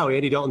 oh, wow,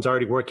 Andy Dalton's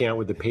already working out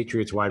with the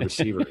Patriots wide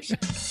receivers.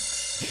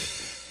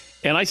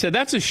 And I said,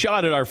 that's a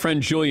shot at our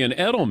friend Julian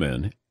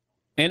Edelman.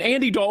 And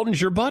Andy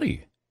Dalton's your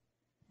buddy.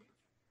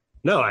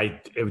 No,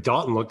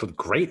 Dalton looked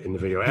great in the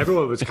video.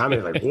 Everyone was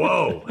commenting like,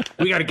 whoa,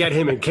 we got to get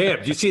him in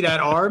camp. Do you see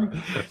that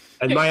arm?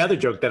 And my other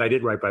joke that I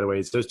didn't write, by the way,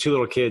 is those two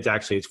little kids,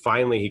 actually, it's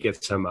finally he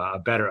gets some a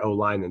better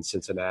O-line than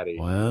Cincinnati.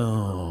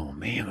 Wow,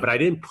 man. But I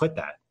didn't put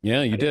that.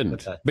 Yeah, you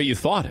didn't. But you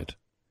thought it.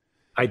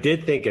 I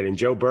did think it, and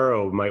Joe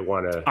Burrow might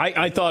want to.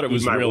 I thought it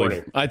was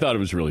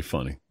really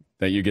funny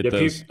that you get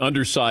those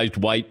undersized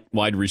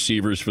wide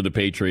receivers for the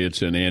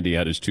Patriots, and Andy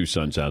had his two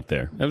sons out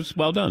there. That was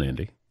well done,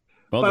 Andy.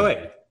 Well done. By the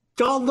way,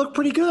 Dalton looked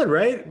pretty good,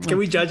 right? Can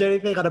we judge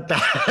anything on a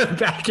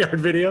backyard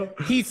video?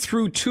 He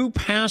threw two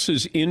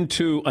passes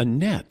into a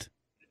net.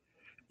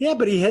 Yeah,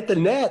 but he hit the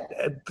net.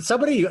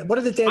 What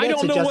did the Dan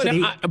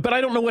suggest? But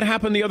I don't know what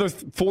happened the other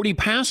 40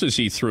 passes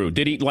he threw.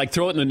 Did he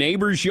throw it in the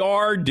neighbor's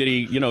yard? Did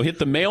he, hit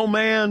the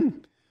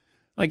mailman?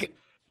 Like,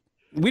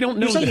 we don't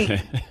know.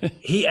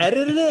 He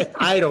edited it?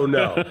 I don't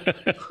know.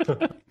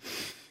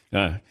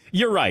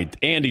 You're right.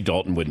 Andy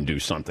Dalton wouldn't do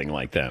something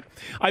like that.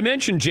 I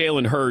mentioned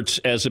Jalen Hurts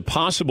as a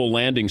possible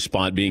landing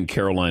spot being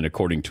Carolina,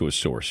 according to a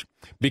source,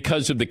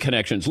 because of the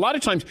connections. A lot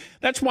of times,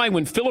 that's why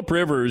when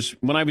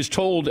I was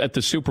told at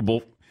the Super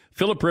Bowl,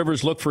 Phillip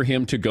Rivers looked for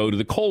him to go to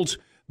the Colts,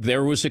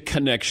 there was a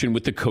connection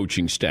with the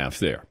coaching staff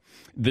there.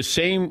 The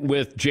same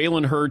with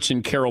Jalen Hurts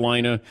in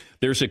Carolina.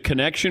 There's a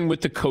connection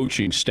with the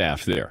coaching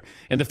staff there.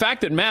 And the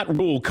fact that Matt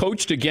Rule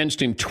coached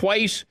against him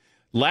twice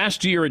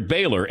last year at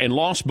Baylor and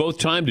lost both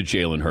times to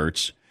Jalen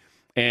Hurts,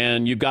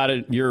 and you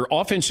got your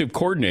offensive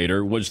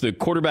coordinator was the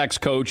quarterback's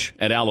coach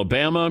at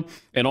Alabama,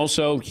 and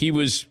also he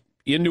was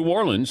in New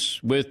Orleans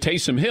with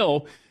Taysom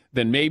Hill,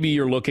 then maybe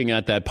you're looking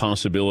at that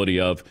possibility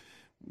of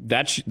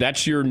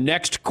that's your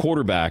next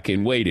quarterback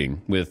in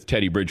waiting with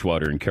Teddy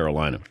Bridgewater in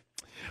Carolina.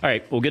 All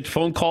right, we'll get to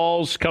phone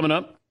calls coming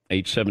up.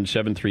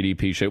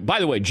 877-3DP show. By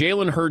the way,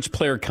 Jalen Hurts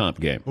player comp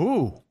game.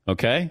 Ooh.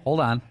 Okay. Hold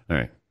on. All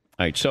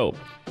right. So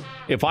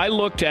if I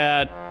looked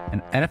at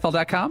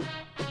NFL.com?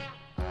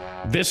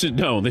 This is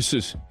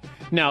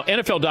now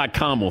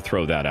NFL.com will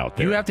throw that out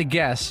there. You have to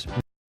guess.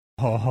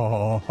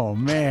 Oh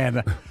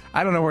man.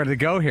 I don't know where to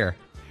go here.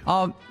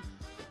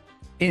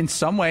 In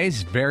some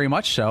ways, very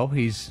much so.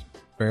 He's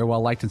very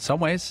well liked in some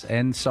ways,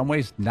 and in some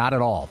ways, not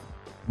at all.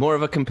 More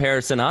of a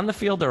comparison on the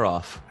field or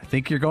off? I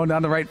think you're going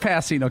down the right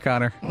path, Seton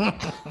O'Connor.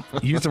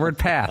 Use the word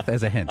path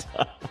as a hint.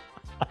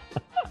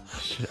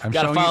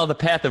 Got to follow the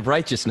path of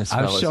righteousness,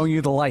 fellas. I'm showing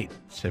you the light,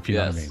 if you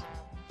know what I mean.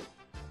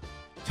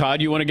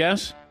 Todd, you want to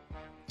guess?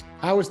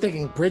 I was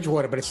thinking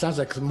Bridgewater, but it sounds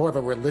like more of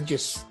a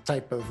religious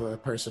type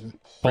of person.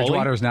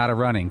 Bridgewater is not a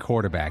running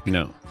quarterback.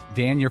 No.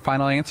 Dan, your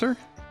final answer?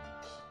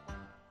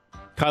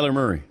 Kyler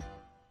Murray.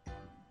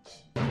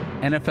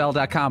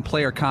 NFL.com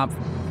player comp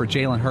for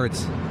Jalen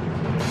Hurts.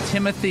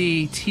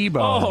 Timothy Tebow.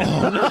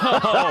 Oh,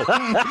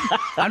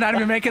 no. I'm not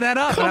even making that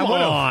up. Come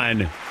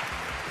on.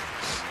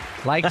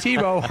 Like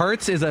Tebow,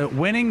 Hurts is a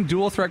winning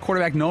dual-threat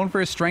quarterback known for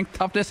his strength,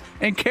 toughness,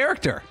 and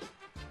character.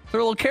 There's a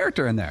little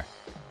character in there.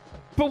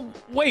 But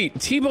wait,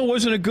 Tebow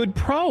wasn't a good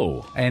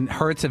pro. And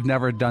Hurts have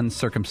never done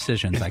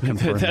circumcisions. I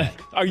confirm that.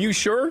 Are you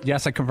sure?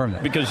 Yes, I confirm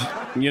that. Because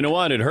you know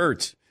what? It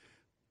hurts.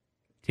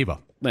 Tebow.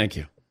 Thank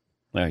you.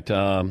 All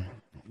right.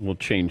 We'll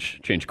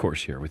change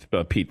course here with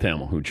Pete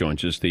Thamel, who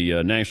joins us,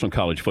 the National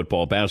College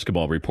Football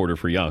Basketball reporter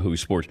for Yahoo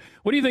Sports.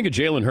 What do you think of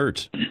Jalen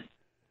Hurts?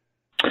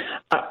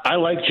 I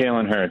like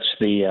Jalen Hurts.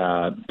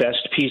 The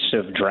best piece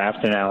of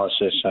draft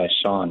analysis I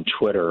saw on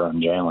Twitter on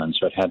Jalen,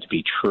 so it had to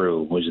be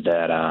true, was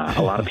that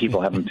a lot of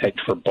people have him picked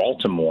for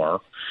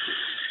Baltimore.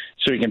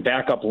 So you can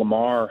back up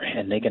Lamar,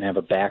 and they can have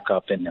a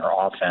backup in their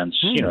offense.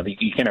 You know,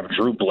 you can have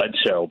Drew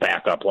Bledsoe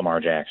back up Lamar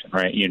Jackson,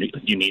 right? You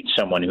need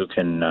someone who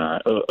can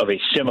of a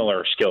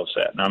similar skill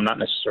set. Now, I'm not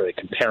necessarily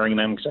comparing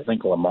them because I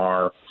think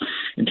Lamar,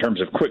 in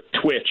terms of quick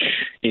twitch,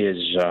 is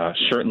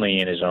certainly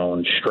in his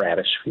own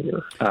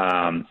stratosphere.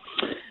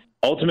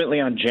 Ultimately,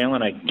 on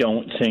Jalen, I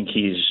don't think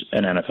he's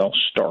an NFL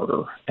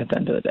starter at the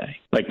end of the day.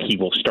 Like, he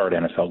will start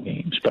NFL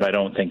games, but I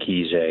don't think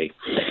he's a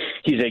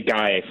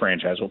guy a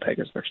franchise will take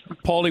as their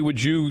starter. Paulie,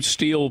 would you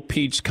steal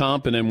Pete's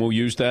comp and then we'll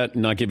use that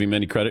and not give him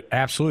any credit?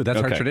 Absolutely.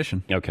 That's our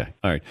tradition. Okay.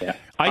 All right. Yeah.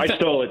 I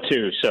stole it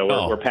too, so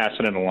we're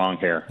passing it along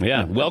here.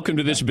 Yeah. Welcome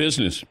to this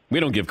business. We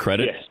don't give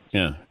credit. Yes.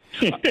 Yeah.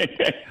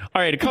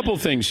 All right, a couple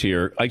of things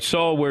here. I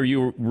saw where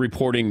you were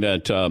reporting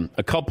that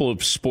a couple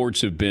of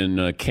sports have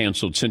been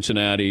canceled.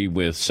 Cincinnati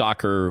with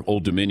soccer,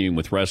 Old Dominion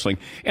with wrestling.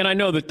 And I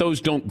know that those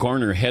don't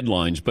garner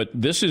headlines, but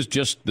this is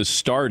just the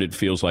start, it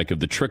feels like, of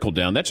the trickle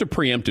down. That's a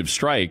preemptive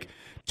strike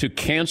to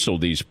cancel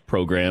these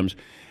programs.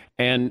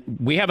 And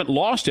we haven't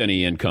lost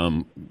any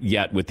income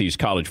yet with these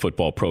college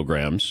football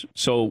programs.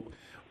 So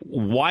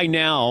why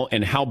now,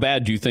 and how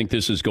bad do you think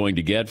this is going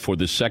to get for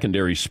the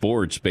secondary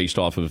sports based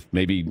off of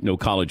maybe no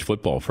college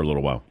football for a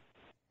little while?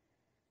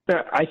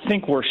 I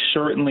think we're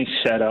certainly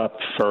set up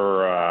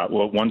for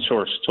one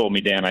source told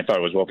me, Dan, I thought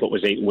it was well put,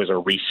 was a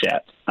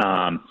reset.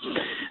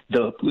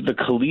 The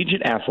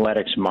collegiate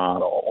athletics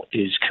model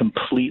is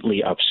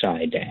completely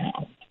upside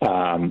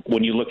down.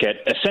 When you look at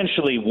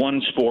essentially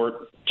one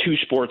sport, two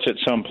sports at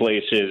some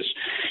places,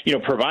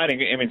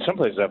 providing, some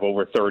places have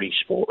over 30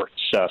 sports.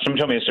 Someone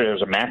told me yesterday there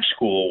was a MAC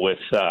school with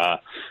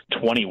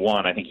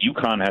 21. I think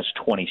UConn has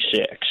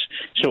 26.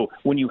 So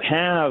when you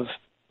have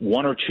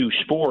one or two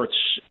sports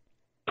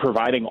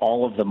providing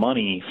all of the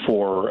money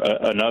for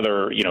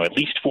another, at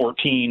least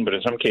 14, but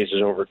in some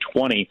cases over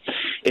 20,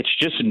 it's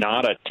just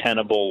not a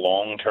tenable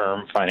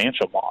long-term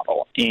financial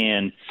model.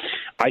 And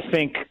I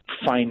think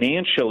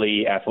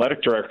financially,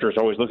 athletic directors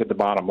always look at the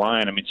bottom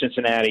line.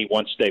 Cincinnati,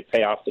 once they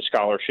pay off the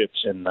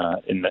scholarships and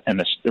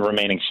the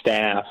remaining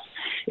staff,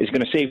 is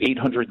going to save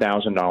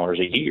 $800,000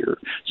 a year.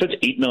 So it's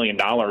 $8 million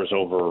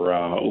over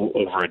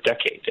a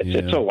decade.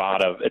 It's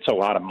a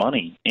lot of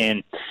money.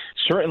 And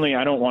certainly,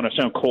 I don't want to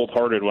sound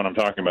cold-hearted when I'm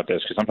talking about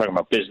this, because I'm talking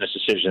about business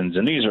decisions,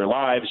 and these are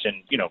lives,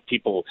 and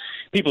people's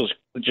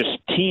just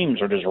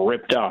teams are just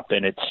ripped up,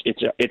 and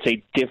it's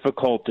a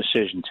difficult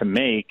decision to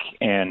make.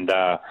 And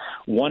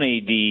one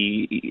AD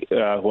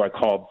who I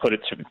called put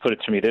it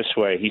to me this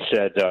way. He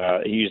said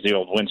he used the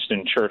old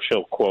Winston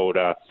Churchill quote,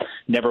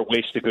 "Never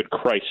waste a good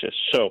crisis."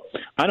 So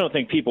I don't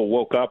think people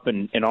woke up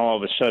and all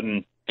of a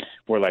sudden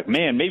were like,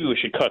 man, maybe we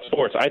should cut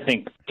sports. I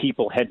think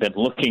people had been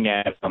looking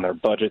at it on their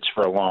budgets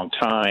for a long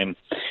time,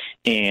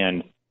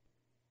 and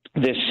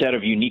this set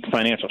of unique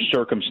financial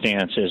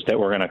circumstances that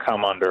we're going to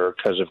come under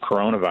because of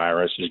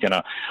coronavirus is going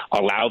to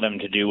allow them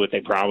to do what they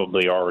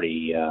probably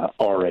already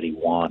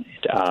wanted.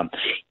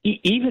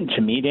 Even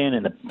to me, Dan,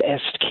 in the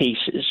best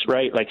cases,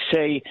 right? Like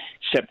say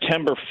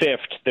September 5th,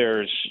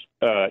 there's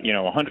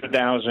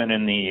 100,000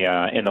 in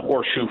the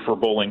horseshoe for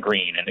Bowling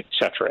Green and et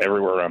cetera,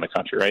 everywhere around the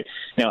country, right?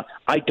 Now,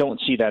 I don't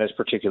see that as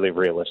particularly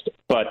realistic,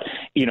 but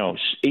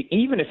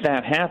even if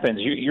that happens,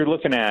 you're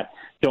looking at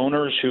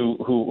donors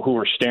who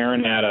are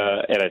staring at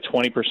a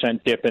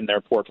 20% dip in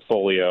their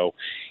portfolio.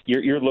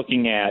 You're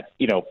looking at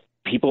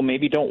people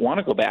maybe don't want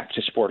to go back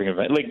to sporting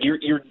events. Like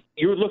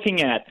you're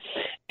looking at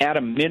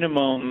a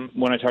minimum,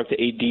 when I talk to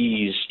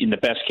ADs, in the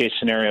best case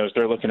scenarios,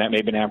 they're looking at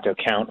maybe have to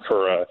account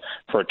for a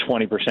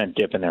 20%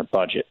 dip in their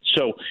budget.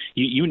 So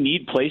you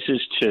need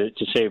places to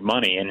save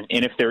money, and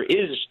if there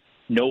is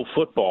no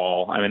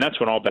football, that's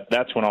when all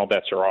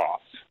bets are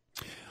off.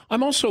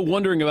 I'm also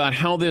wondering about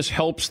how this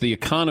helps the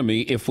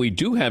economy if we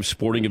do have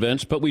sporting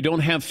events, but we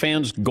don't have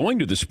fans going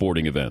to the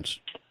sporting events.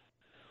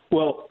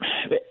 Well,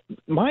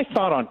 my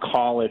thought on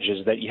college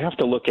is that you have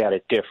to look at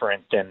it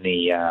different than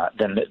the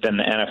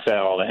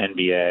NFL, the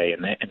NBA,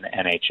 and the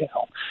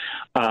NHL.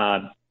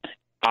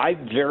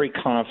 I'm very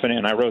confident,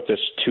 and I wrote this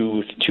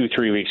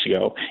 3 weeks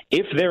ago.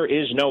 If there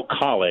is no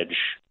college,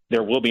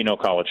 there will be no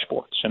college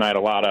sports. And I had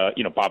a lot of,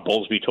 Bob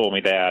Bowlesby told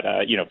me that,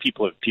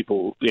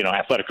 people,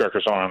 athletic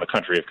directors all around the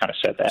country have kind of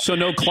said that. So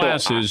no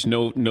classes,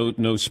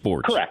 no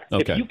sports. Correct.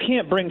 Okay. If you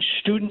can't bring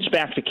students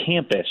back to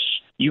campus,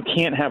 you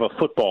can't have a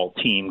football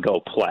team go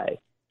play.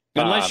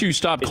 Unless you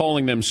stop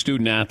calling them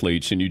student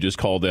athletes and you just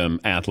call them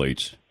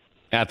athletes,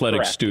 athletic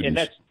correct.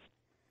 students.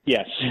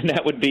 Yes, and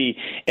that would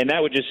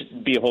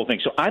just be a whole thing.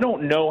 So I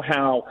don't know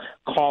how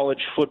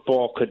college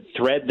football could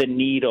thread the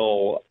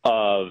needle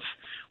of,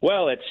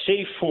 well, it's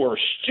safe for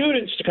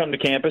students to come to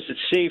campus, it's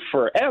safe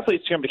for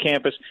athletes to come to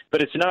campus,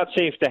 but it's not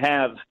safe to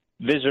have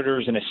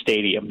visitors in a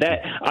stadium. That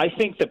I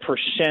think the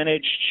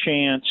percentage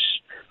chance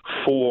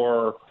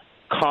for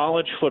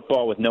college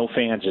football with no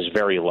fans is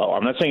very low.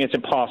 I'm not saying it's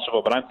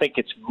impossible, but I think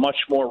it's much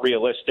more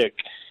realistic.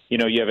 You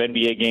have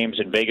NBA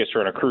games in Vegas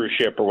or on a cruise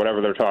ship or whatever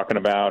they're talking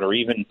about, or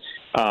even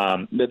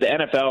the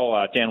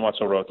NFL. Dan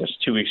Wetzel wrote this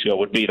 2 weeks ago.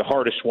 Would be the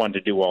hardest one to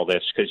do all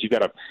this because you got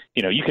to,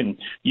 you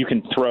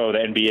can throw the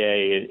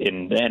NBA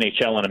and the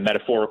NHL in a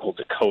metaphorical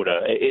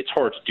Dakota. It's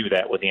hard to do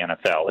that with the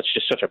NFL. It's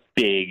just such a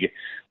big,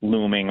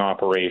 looming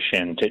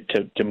operation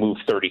to move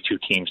 32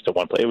 teams to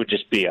one place. It would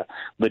just be a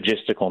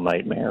logistical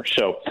nightmare.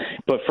 So,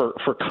 but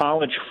for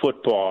college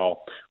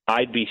football,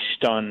 I'd be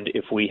stunned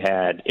if we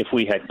had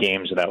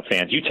games without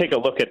fans. You take a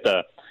look at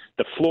the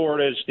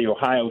Floridas, the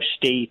Ohio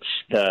States,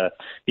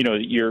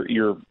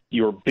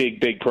 your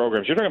big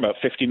programs. You're talking about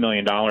 $50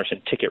 million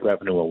in ticket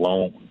revenue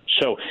alone.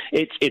 So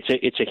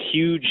it's a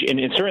huge, and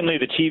certainly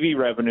the TV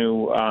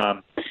revenue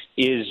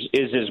is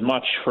as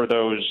much for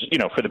those,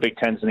 for the Big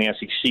Tens and the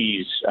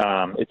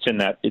SECs. It's in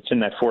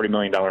that $40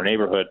 million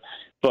neighborhood,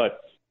 but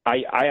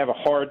I have a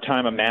hard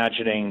time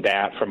imagining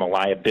that from a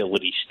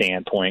liability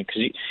standpoint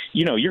because,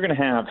 you're going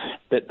to have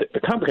the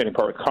complicating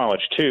part with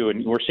college, too,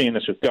 and we're seeing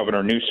this with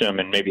Governor Newsom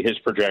and maybe his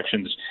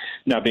projections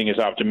not being as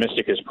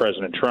optimistic as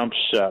President Trump's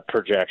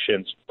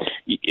projections.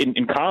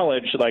 In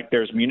college,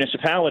 there's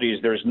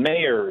municipalities, there's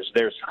mayors,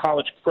 there's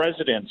college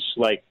presidents.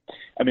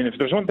 If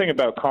there's one thing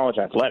about college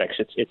athletics,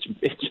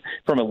 it's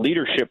from a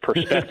leadership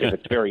perspective,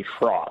 it's very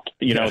fraught,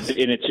 yes.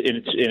 And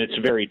it's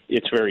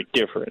very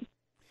different.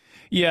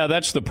 Yeah,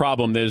 that's the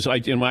problem.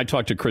 When I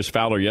talked to Chris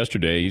Fowler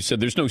yesterday, he said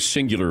there's no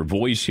singular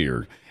voice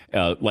here.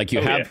 like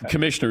you have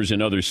commissioners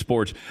in other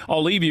sports.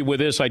 I'll leave you with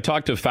this. I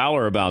talked to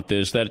Fowler about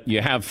this, that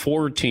you have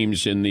 4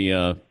 teams in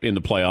the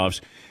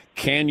playoffs.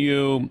 Can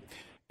you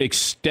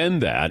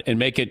extend that and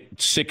make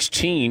it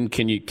 16?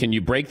 Can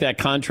you break that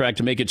contract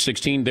to make it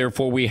 16?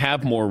 Therefore, we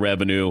have more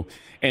revenue.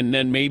 And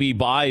then maybe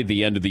by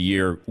the end of the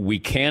year, we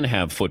can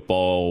have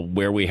football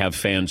where we have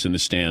fans in the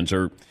stands.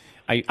 Or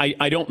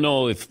I don't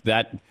know if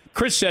that –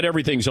 Chris said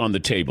everything's on the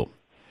table.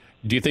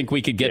 Do you think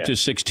we could get to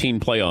 16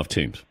 playoff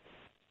teams?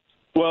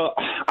 Well,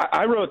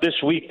 I wrote this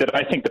week that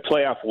I think the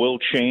playoff will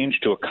change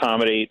to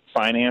accommodate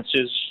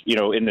finances,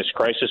 in this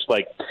crisis.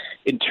 Like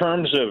in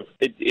terms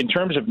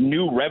of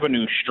new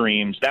revenue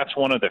streams, that's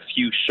one of the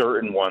few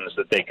certain ones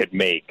that they could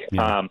make.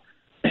 Yeah.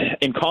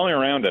 In calling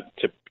around to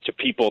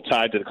people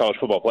tied to the college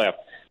football playoff,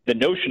 the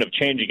notion of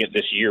changing it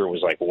this year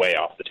was like way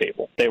off the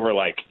table. They were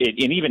like,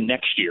 and even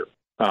next year,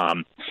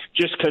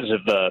 just because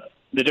of the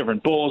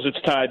different bowls it's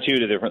tied to,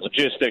 the different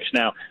logistics.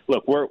 Now,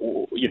 look, they're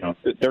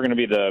going to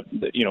be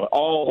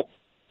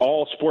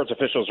all sports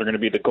officials are going to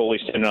be the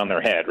goalie sitting on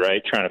their head,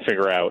 right, trying to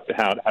figure out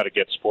how to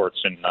get sports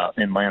and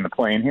land the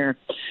plane here.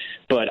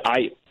 But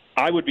I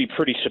would be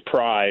pretty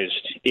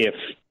surprised if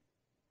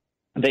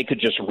they could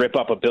just rip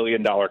up $1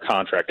 billion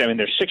contract. I mean,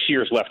 there's 6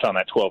 years left on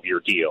that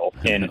 12-year deal,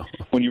 and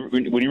when you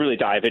really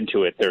dive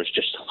into it, there's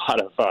just a lot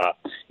of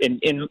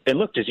and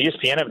look, does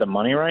ESPN have the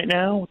money right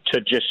now to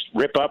just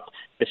rip up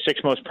the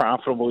 6 most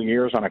profitable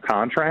years on a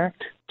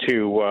contract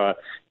to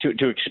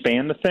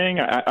expand the thing?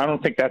 I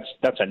don't think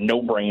that's a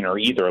no-brainer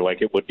either,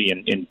 like it would be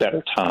in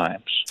better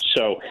times.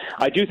 So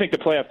I do think the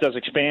playoff does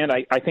expand.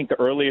 I think the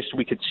earliest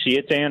we could see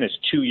it, Dan, is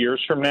 2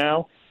 years from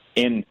now,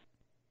 and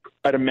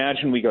I'd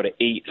imagine we go to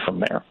 8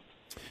 from there.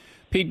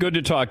 Pete, good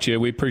to talk to you.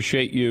 We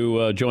appreciate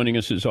you joining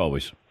us as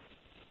always.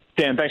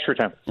 Dan, thanks for your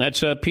time.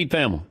 That's Pete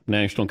Thamel,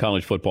 National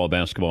College Football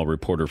Basketball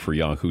reporter for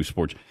Yahoo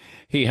Sports.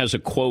 He has a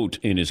quote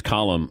in his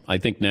column. I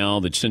think now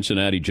that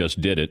Cincinnati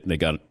just did it, they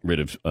got rid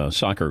of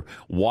soccer.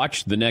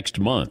 Watch the next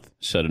month,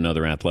 said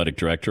another athletic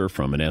director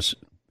from an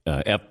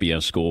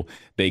FBS school.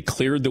 They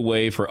cleared the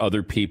way for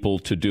other people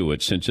to do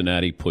it.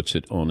 Cincinnati puts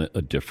it on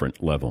a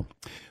different level.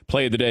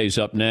 Play of the day is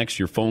up next.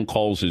 Your phone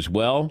calls as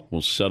well.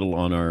 We'll settle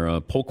on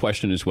our poll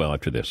question as well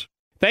after this.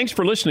 Thanks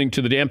for listening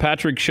to the Dan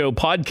Patrick Show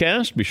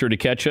podcast. Be sure to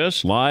catch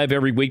us live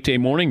every weekday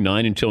morning,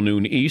 9 until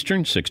noon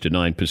Eastern, 6 to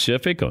 9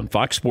 Pacific on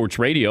Fox Sports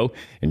Radio.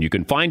 And you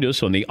can find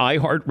us on the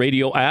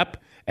iHeartRadio app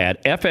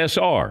at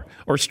FSR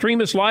or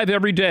stream us live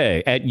every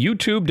day at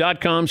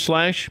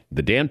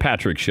youtube.com/The Dan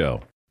Patrick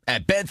Show.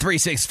 At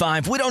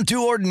Bet365, we don't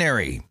do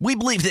ordinary. We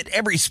believe that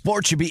every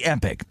sport should be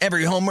epic.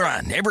 Every home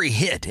run, every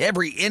hit,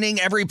 every inning,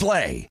 every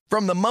play.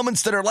 From the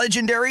moments that are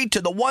legendary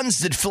to the ones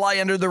that fly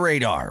under the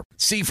radar.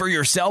 See for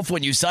yourself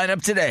when you sign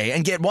up today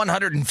and get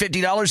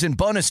 $150 in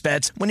bonus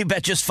bets when you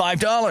bet just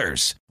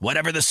 $5.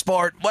 Whatever the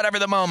sport, whatever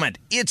the moment,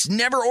 it's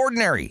never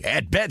ordinary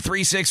at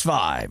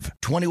Bet365.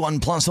 21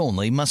 plus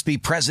only. Must be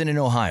present in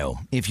Ohio.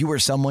 If you or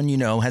someone you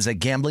know has a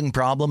gambling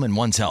problem and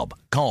wants help,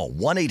 call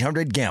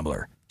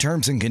 1-800-GAMBLER.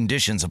 Terms and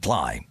conditions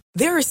apply.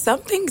 There are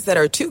some things that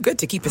are too good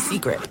to keep a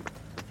secret.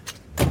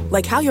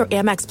 Like how your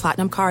Amex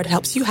Platinum card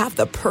helps you have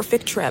the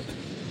perfect trip.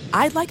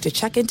 I'd like to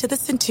check into the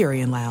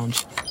Centurion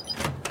Lounge.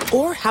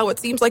 Or how it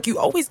seems like you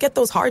always get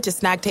those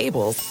hard-to-snag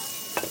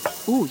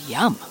tables. Ooh,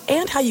 yum.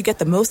 And how you get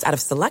the most out of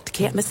select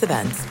can't-miss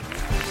events.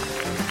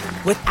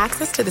 With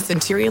access to the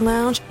Centurion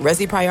Lounge,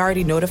 Resi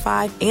Priority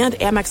Notified, and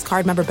Amex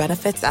card member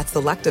benefits at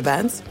select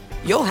events,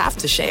 you'll have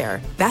to share.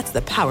 That's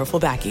the powerful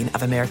backing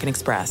of American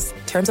Express.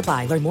 Terms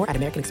apply. Learn more at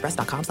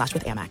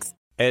americanexpress.com/withAmex.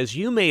 As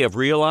you may have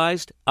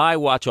realized, I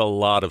watch a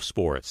lot of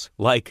sports.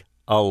 Like,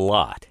 a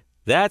lot.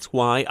 That's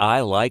why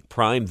I like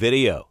Prime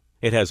Video.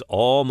 It has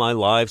all my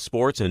live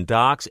sports and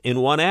docs in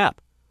one app.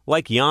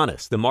 Like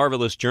Giannis, The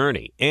Marvelous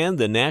Journey, and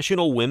the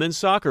National Women's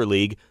Soccer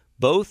League,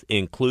 both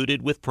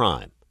included with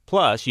Prime.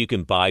 Plus, you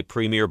can buy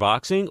Premier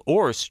Boxing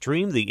or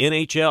stream the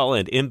NHL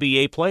and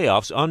NBA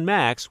playoffs on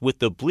Max with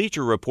the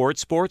Bleacher Report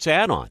Sports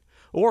add-on,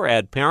 or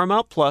add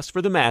Paramount Plus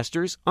for the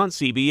Masters on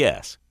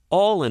CBS.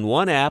 All in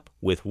one app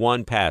with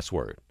one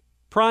password.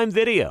 Prime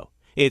Video.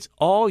 It's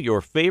all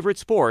your favorite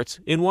sports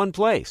in one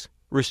place.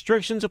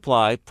 Restrictions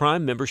apply.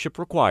 Prime membership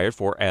required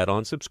for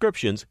add-on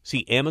subscriptions.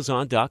 See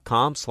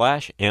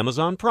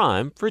Amazon.com/Amazon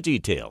Prime for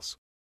details.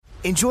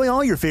 Enjoy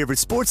all your favorite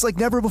sports like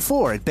never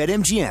before at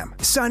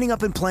BetMGM. Signing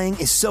up and playing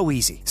is so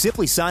easy.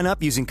 Simply sign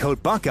up using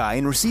code Buckeye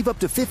and receive up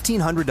to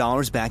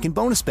 $1,500 back in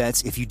bonus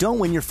bets if you don't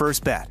win your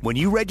first bet. When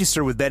you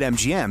register with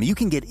BetMGM, you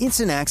can get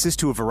instant access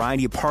to a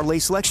variety of parlay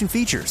selection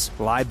features,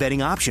 live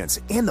betting options,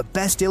 and the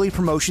best daily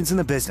promotions in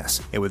the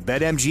business. And with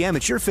BetMGM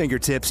at your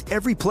fingertips,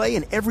 every play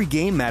and every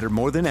game matter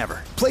more than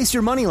ever. Place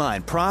your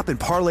moneyline, prop, and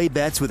parlay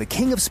bets with the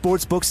king of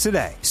sportsbooks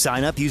today.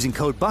 Sign up using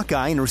code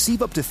Buckeye and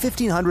receive up to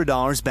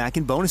 $1,500 back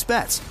in bonus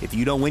bets if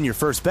you don't win your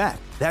first bet.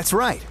 That's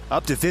right,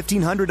 up to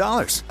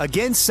 $1,500.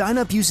 Again, sign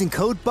up using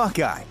code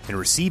Buckeye and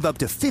receive up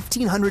to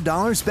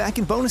 $1,500 back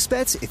in bonus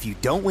bets if you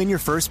don't win your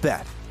first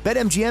bet.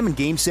 BetMGM and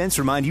GameSense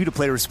remind you to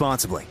play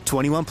responsibly.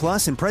 21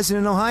 plus and present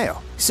in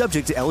Ohio.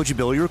 Subject to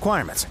eligibility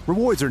requirements.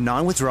 Rewards are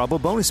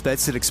non-withdrawable bonus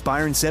bets that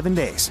expire in 7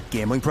 days.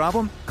 Gambling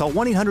problem? Call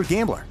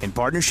 1-800-GAMBLER in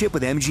partnership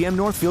with MGM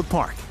Northfield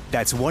Park.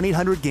 That's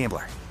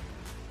 1-800-GAMBLER.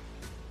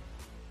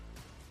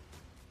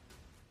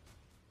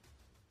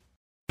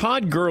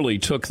 Todd Gurley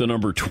took the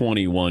number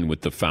 21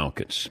 with the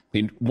Falcons.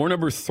 He wore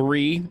number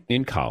 3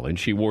 in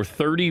college. He wore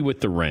 30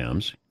 with the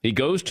Rams. He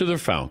goes to the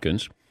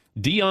Falcons.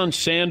 Deion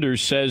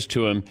Sanders says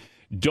to him,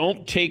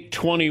 "Don't take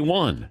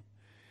 21."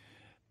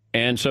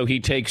 And so he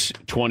takes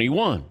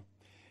 21.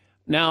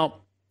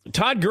 Now,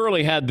 Todd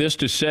Gurley had this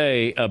to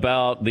say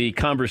about the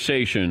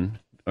conversation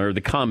or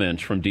the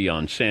comments from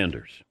Deion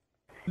Sanders.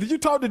 Did you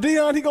talk to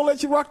Deion? He gonna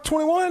let you rock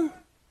 21?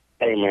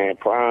 Hey man,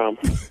 Prime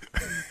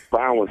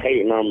was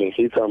hating on me.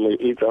 He told me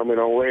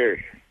don't wear it.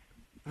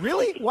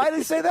 Really? Why did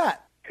he say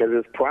that? Because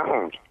it's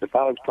Prime. If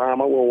I was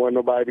Prime, I wouldn't want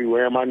nobody to be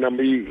wearing my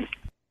number either.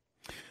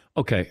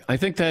 Okay, I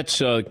think that's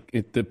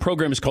the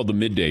program is called the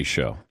Midday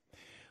Show.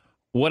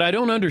 What I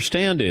don't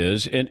understand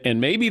is,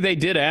 and maybe they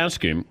did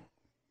ask him,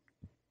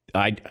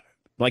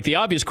 the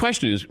obvious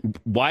question is,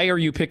 why are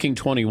you picking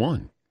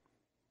 21?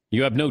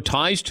 You have no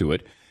ties to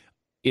it.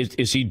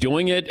 Is he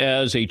doing it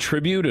as a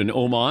tribute, an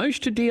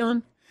homage to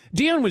Deion?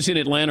 Deion was in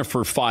Atlanta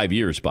for 5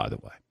 years, by the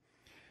way.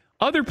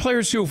 Other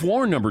players who have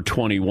worn number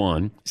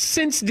 21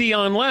 since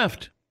Deion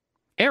left: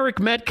 Eric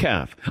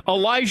Metcalf,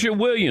 Elijah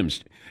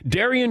Williams,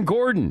 Darian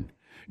Gordon,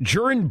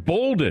 Jaron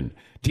Bolden,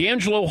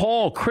 D'Angelo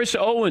Hall, Chris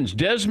Owens,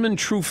 Desmond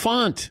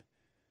Trufant.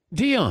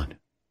 Deion,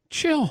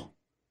 chill.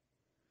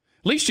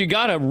 At least you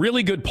got a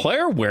really good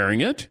player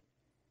wearing it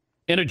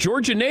and a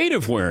Georgia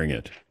native wearing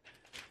it.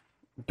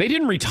 They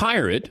didn't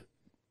retire it.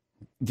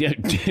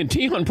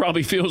 Deion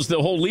probably feels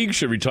the whole league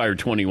should retire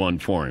 21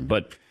 for him.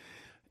 But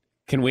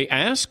can we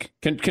ask?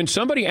 Can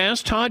somebody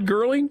ask Todd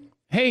Gurley,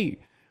 hey,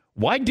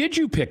 why did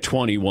you pick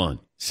 21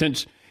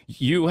 since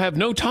you have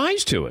no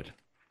ties to it?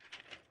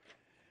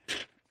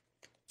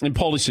 And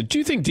Paulie said, do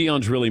you think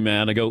Deion's really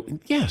mad? I go,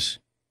 yes.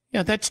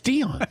 Yeah, that's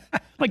Deion.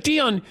 Like,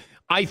 Deion,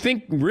 I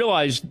think,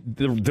 realized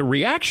the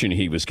reaction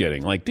he was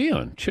getting. Like,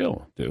 Deion,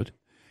 chill, dude.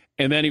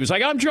 And then he was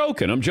like, I'm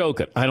joking. I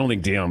don't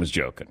think Deion was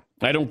joking.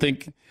 I don't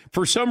think,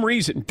 for some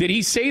reason, did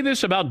he say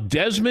this about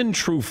Desmond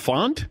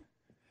Trufant?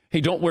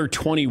 Hey, don't wear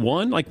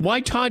 21? Like, why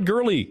Todd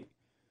Gurley?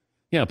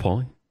 Yeah,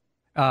 Paulie.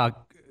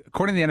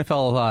 According to the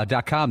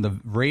NFL.com, the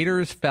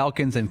Raiders,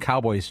 Falcons, and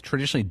Cowboys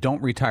traditionally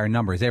don't retire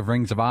numbers. They have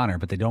rings of honor,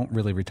 but they don't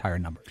really retire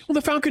numbers. Well,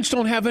 the Falcons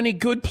don't have any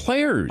good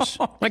players.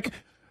 Like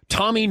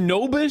Tommy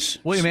Nobis?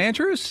 William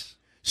Andrews?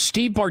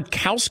 Steve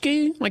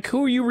Bartkowski? Like,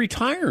 who are you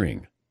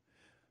retiring?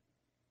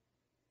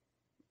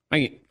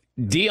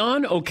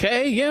 Deion,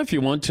 okay, yeah, if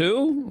you want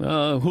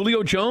to.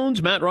 Julio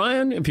Jones, Matt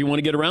Ryan, if you want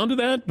to get around to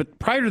that. But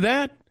prior to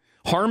that,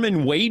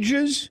 Harmon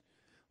Wages?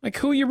 Like,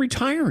 who are you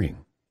retiring?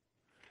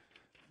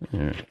 All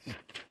right.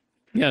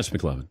 Yes,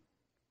 McLovin.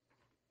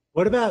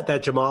 What about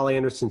that Jamal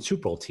Anderson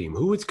Super Bowl team?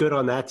 Who was good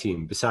on that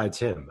team besides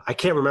him? I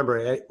can't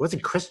remember. Was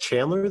it Chris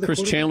Chandler?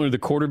 Chandler, the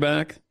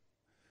quarterback.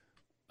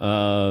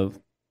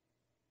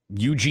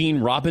 Eugene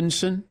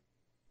Robinson.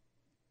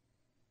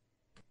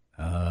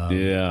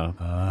 Yeah,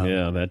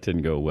 that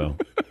didn't go well.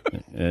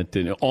 That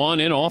didn't, on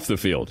and off the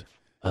field.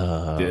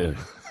 Other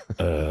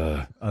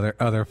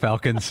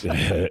Falcons.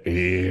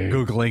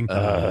 Googling.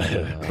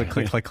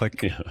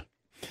 Click. Yeah.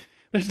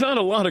 There's not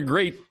a lot of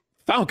great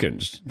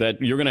Falcons that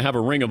you're going to have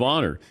a ring of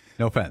honor.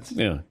 No offense.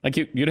 Yeah, like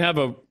you'd have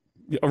a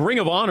ring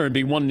of honor and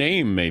be one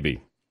name maybe.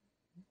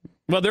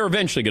 Well, they're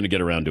eventually going to get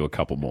around to a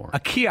couple more. A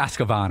kiosk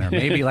of honor,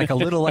 maybe like a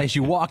little, as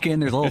you walk in,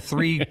 there's a little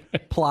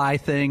 3-ply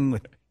thing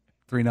with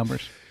 3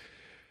 numbers.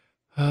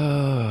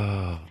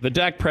 The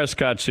Dak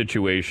Prescott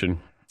situation.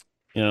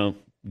 You know,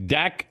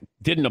 Dak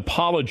didn't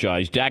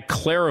apologize. Dak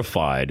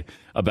clarified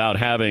about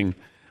having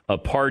a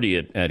party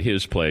at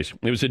his place.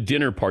 It was a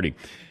dinner party.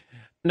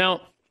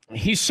 Now,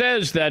 he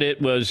says that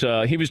it was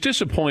he was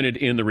disappointed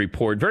in the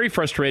report. Very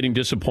frustrating,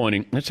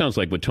 disappointing. That sounds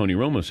like what Tony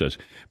Romo says.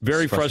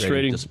 Very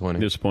frustrating,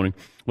 disappointing.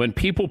 When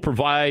people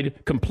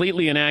provide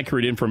completely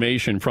inaccurate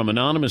information from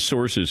anonymous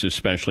sources,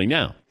 especially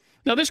now.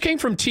 Now, this came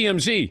from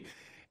TMZ.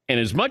 And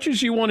as much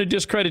as you want to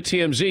discredit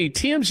TMZ,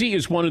 TMZ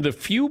is one of the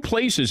few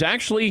places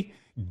actually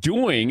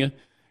doing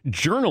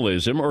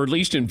journalism, or at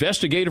least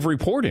investigative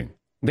reporting.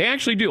 They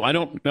actually do. I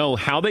don't know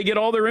how they get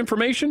all their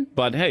information,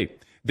 but hey,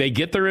 they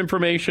get their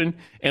information,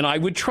 and I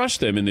would trust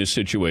them in this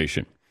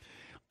situation.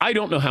 I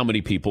don't know how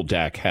many people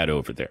Dak had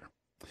over there.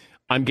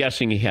 I'm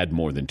guessing he had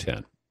more than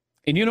 10.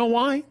 And you know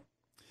why?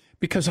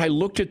 Because I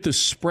looked at the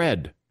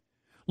spread.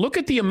 Look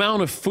at the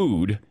amount of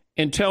food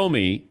and tell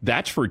me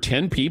that's for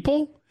 10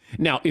 people?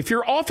 Now, if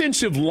your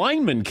offensive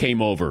lineman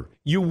came over,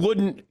 you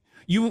wouldn't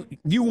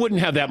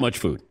have that much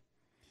food.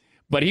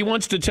 But he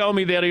wants to tell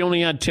me that he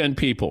only had 10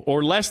 people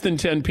or less than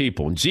 10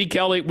 people. And Zeke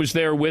Elliott was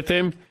there with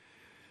him.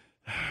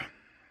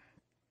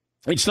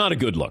 It's not a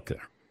good look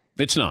there.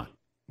 It's not.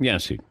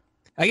 Yes,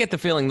 I get the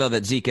feeling, though,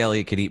 that Zeke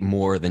Elliott could eat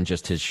more than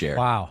just his share.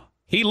 Wow.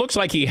 He looks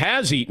like he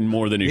has eaten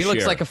more than his share. He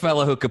looks like a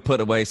fellow who could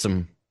put away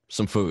some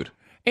food.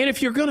 And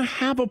if you're going to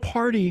have a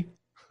party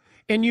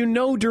And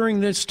during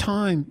this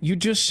time, you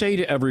just say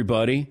to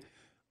everybody,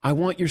 I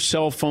want your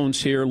cell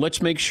phones here.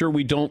 Let's make sure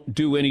we don't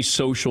do any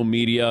social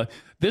media.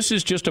 This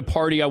is just a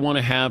party I want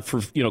to have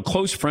for,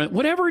 close friend,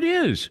 whatever it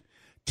is.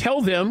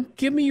 Tell them,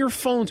 give me your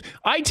phones.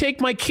 I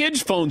take my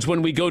kids' phones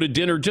when we go to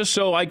dinner just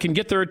so I can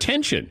get their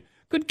attention.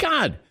 Good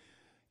God.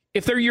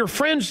 If they're your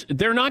friends,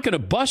 they're not going to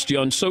bust you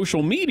on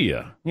social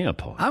media. Yeah,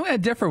 Paul. I'm going to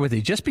differ with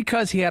you. Just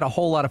because he had a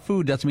whole lot of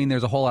food doesn't mean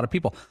there's a whole lot of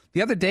people.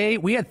 The other day,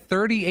 we had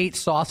 38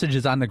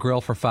 sausages on the grill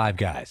for 5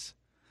 guys.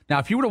 Now,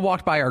 if you would have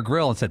walked by our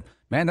grill and said,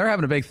 man, they're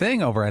having a big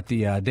thing over at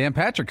the Dan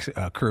Patrick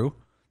crew,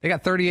 they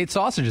got 38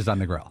 sausages on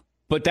the grill.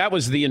 But that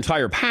was the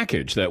entire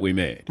package that we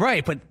made.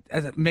 Right, but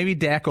maybe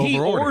Dak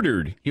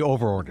overordered. He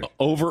overordered.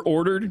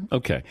 Overordered?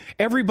 Okay.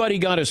 Everybody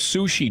got a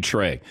sushi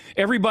tray.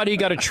 Everybody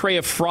got a tray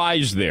of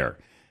fries there.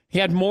 He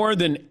had more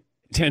than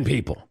 10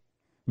 people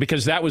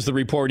because that was the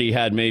report he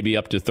had, maybe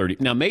up to 30.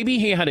 Now, maybe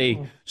he had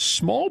a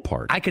small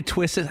party. I could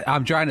twist it.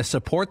 I'm trying to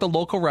support the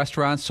local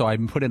restaurants, so I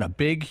put in a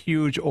big,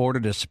 huge order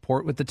to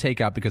support with the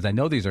takeout because I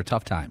know these are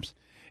tough times.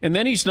 And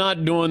then he's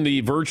not doing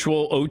the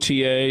virtual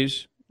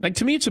OTAs. Like,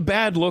 to me, it's a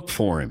bad look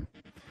for him.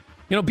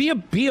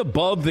 Be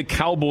above the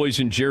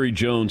Cowboys and Jerry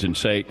Jones and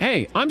say,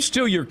 hey,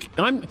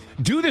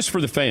 do this for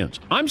the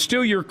fans. I'm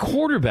still your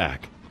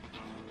quarterback.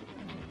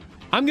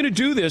 I'm going to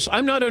do this.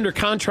 I'm not under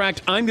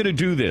contract. I'm going to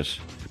do this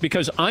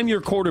because I'm your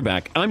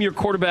quarterback. I'm your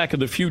quarterback of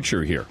the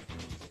future here.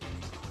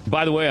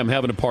 By the way, I'm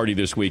having a party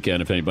this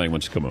weekend if anybody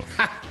wants to come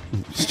over.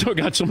 Still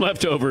got some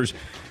leftovers.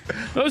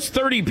 Those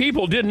 30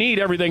 people didn't eat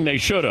everything they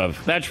should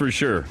have. That's for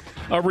sure.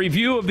 A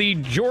review of the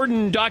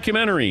Jordan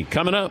documentary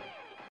coming up.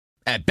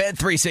 At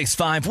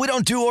Bet365, we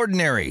don't do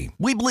ordinary.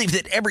 We believe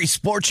that every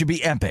sport should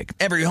be epic.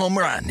 Every home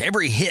run,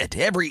 every hit,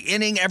 every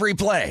inning, every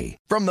play.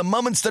 From the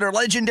moments that are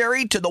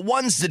legendary to the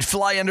ones that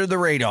fly under the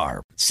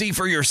radar. See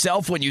for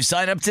yourself when you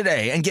sign up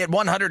today and get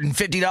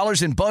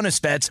 $150 in bonus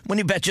bets when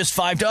you bet just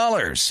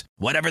 $5.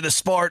 Whatever the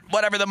sport,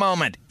 whatever the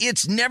moment,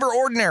 it's never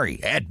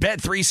ordinary at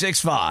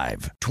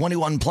Bet365.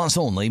 21 plus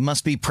only.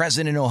 Must be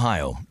present in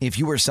Ohio. If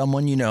you or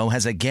someone you know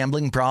has a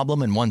gambling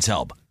problem and wants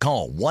help,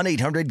 call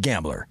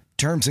 1-800-GAMBLER.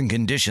 Terms and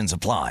conditions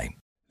apply.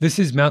 This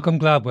is Malcolm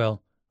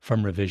Gladwell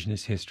from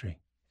Revisionist History.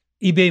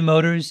 eBay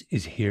Motors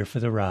is here for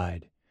the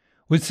ride.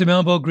 With some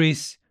elbow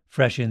grease,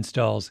 fresh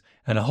installs,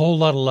 and a whole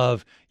lot of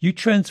love, you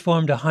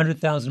transformed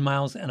 100,000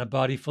 miles and a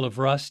body full of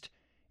rust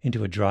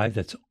into a drive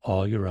that's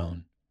all your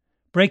own.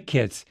 Brake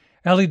kits,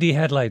 LED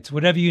headlights,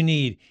 whatever you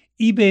need,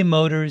 eBay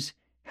Motors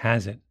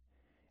has it.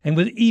 And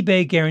with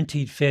eBay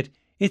Guaranteed Fit,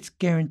 it's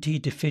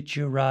guaranteed to fit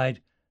your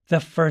ride the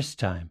first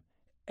time,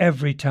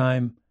 every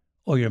time,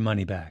 or your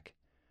money back.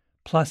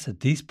 Plus, at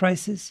these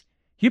prices,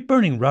 you're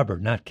burning rubber,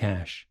 not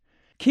cash.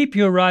 Keep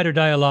your ride or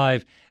die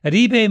alive at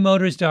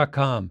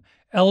ebaymotors.com.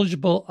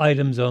 Eligible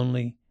items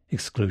only.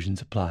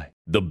 Exclusions apply.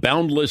 The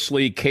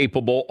boundlessly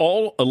capable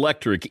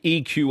all-electric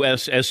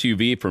EQS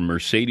SUV from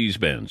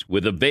Mercedes-Benz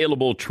with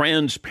available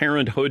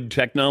transparent hood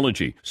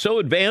technology. So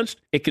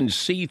advanced, it can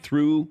see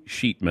through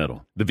sheet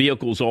metal. The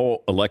vehicle's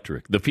all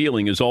electric. The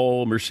feeling is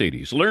all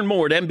Mercedes. Learn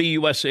more at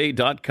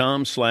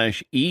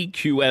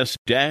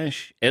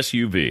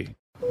MBUSA.com/EQS-SUV.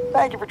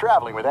 Thank you for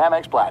traveling with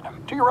Amex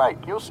Platinum. To your right,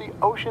 you'll see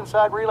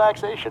oceanside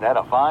relaxation at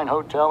a fine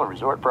hotel and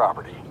resort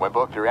property. When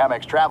booked through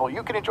Amex Travel,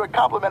 you can enjoy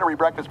complimentary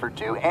breakfast for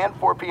 2 and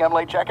 4 p.m.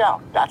 late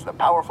checkout. That's the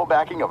powerful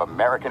backing of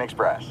American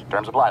Express.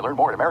 Terms apply. Learn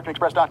more at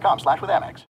americanexpress.com/withAmex.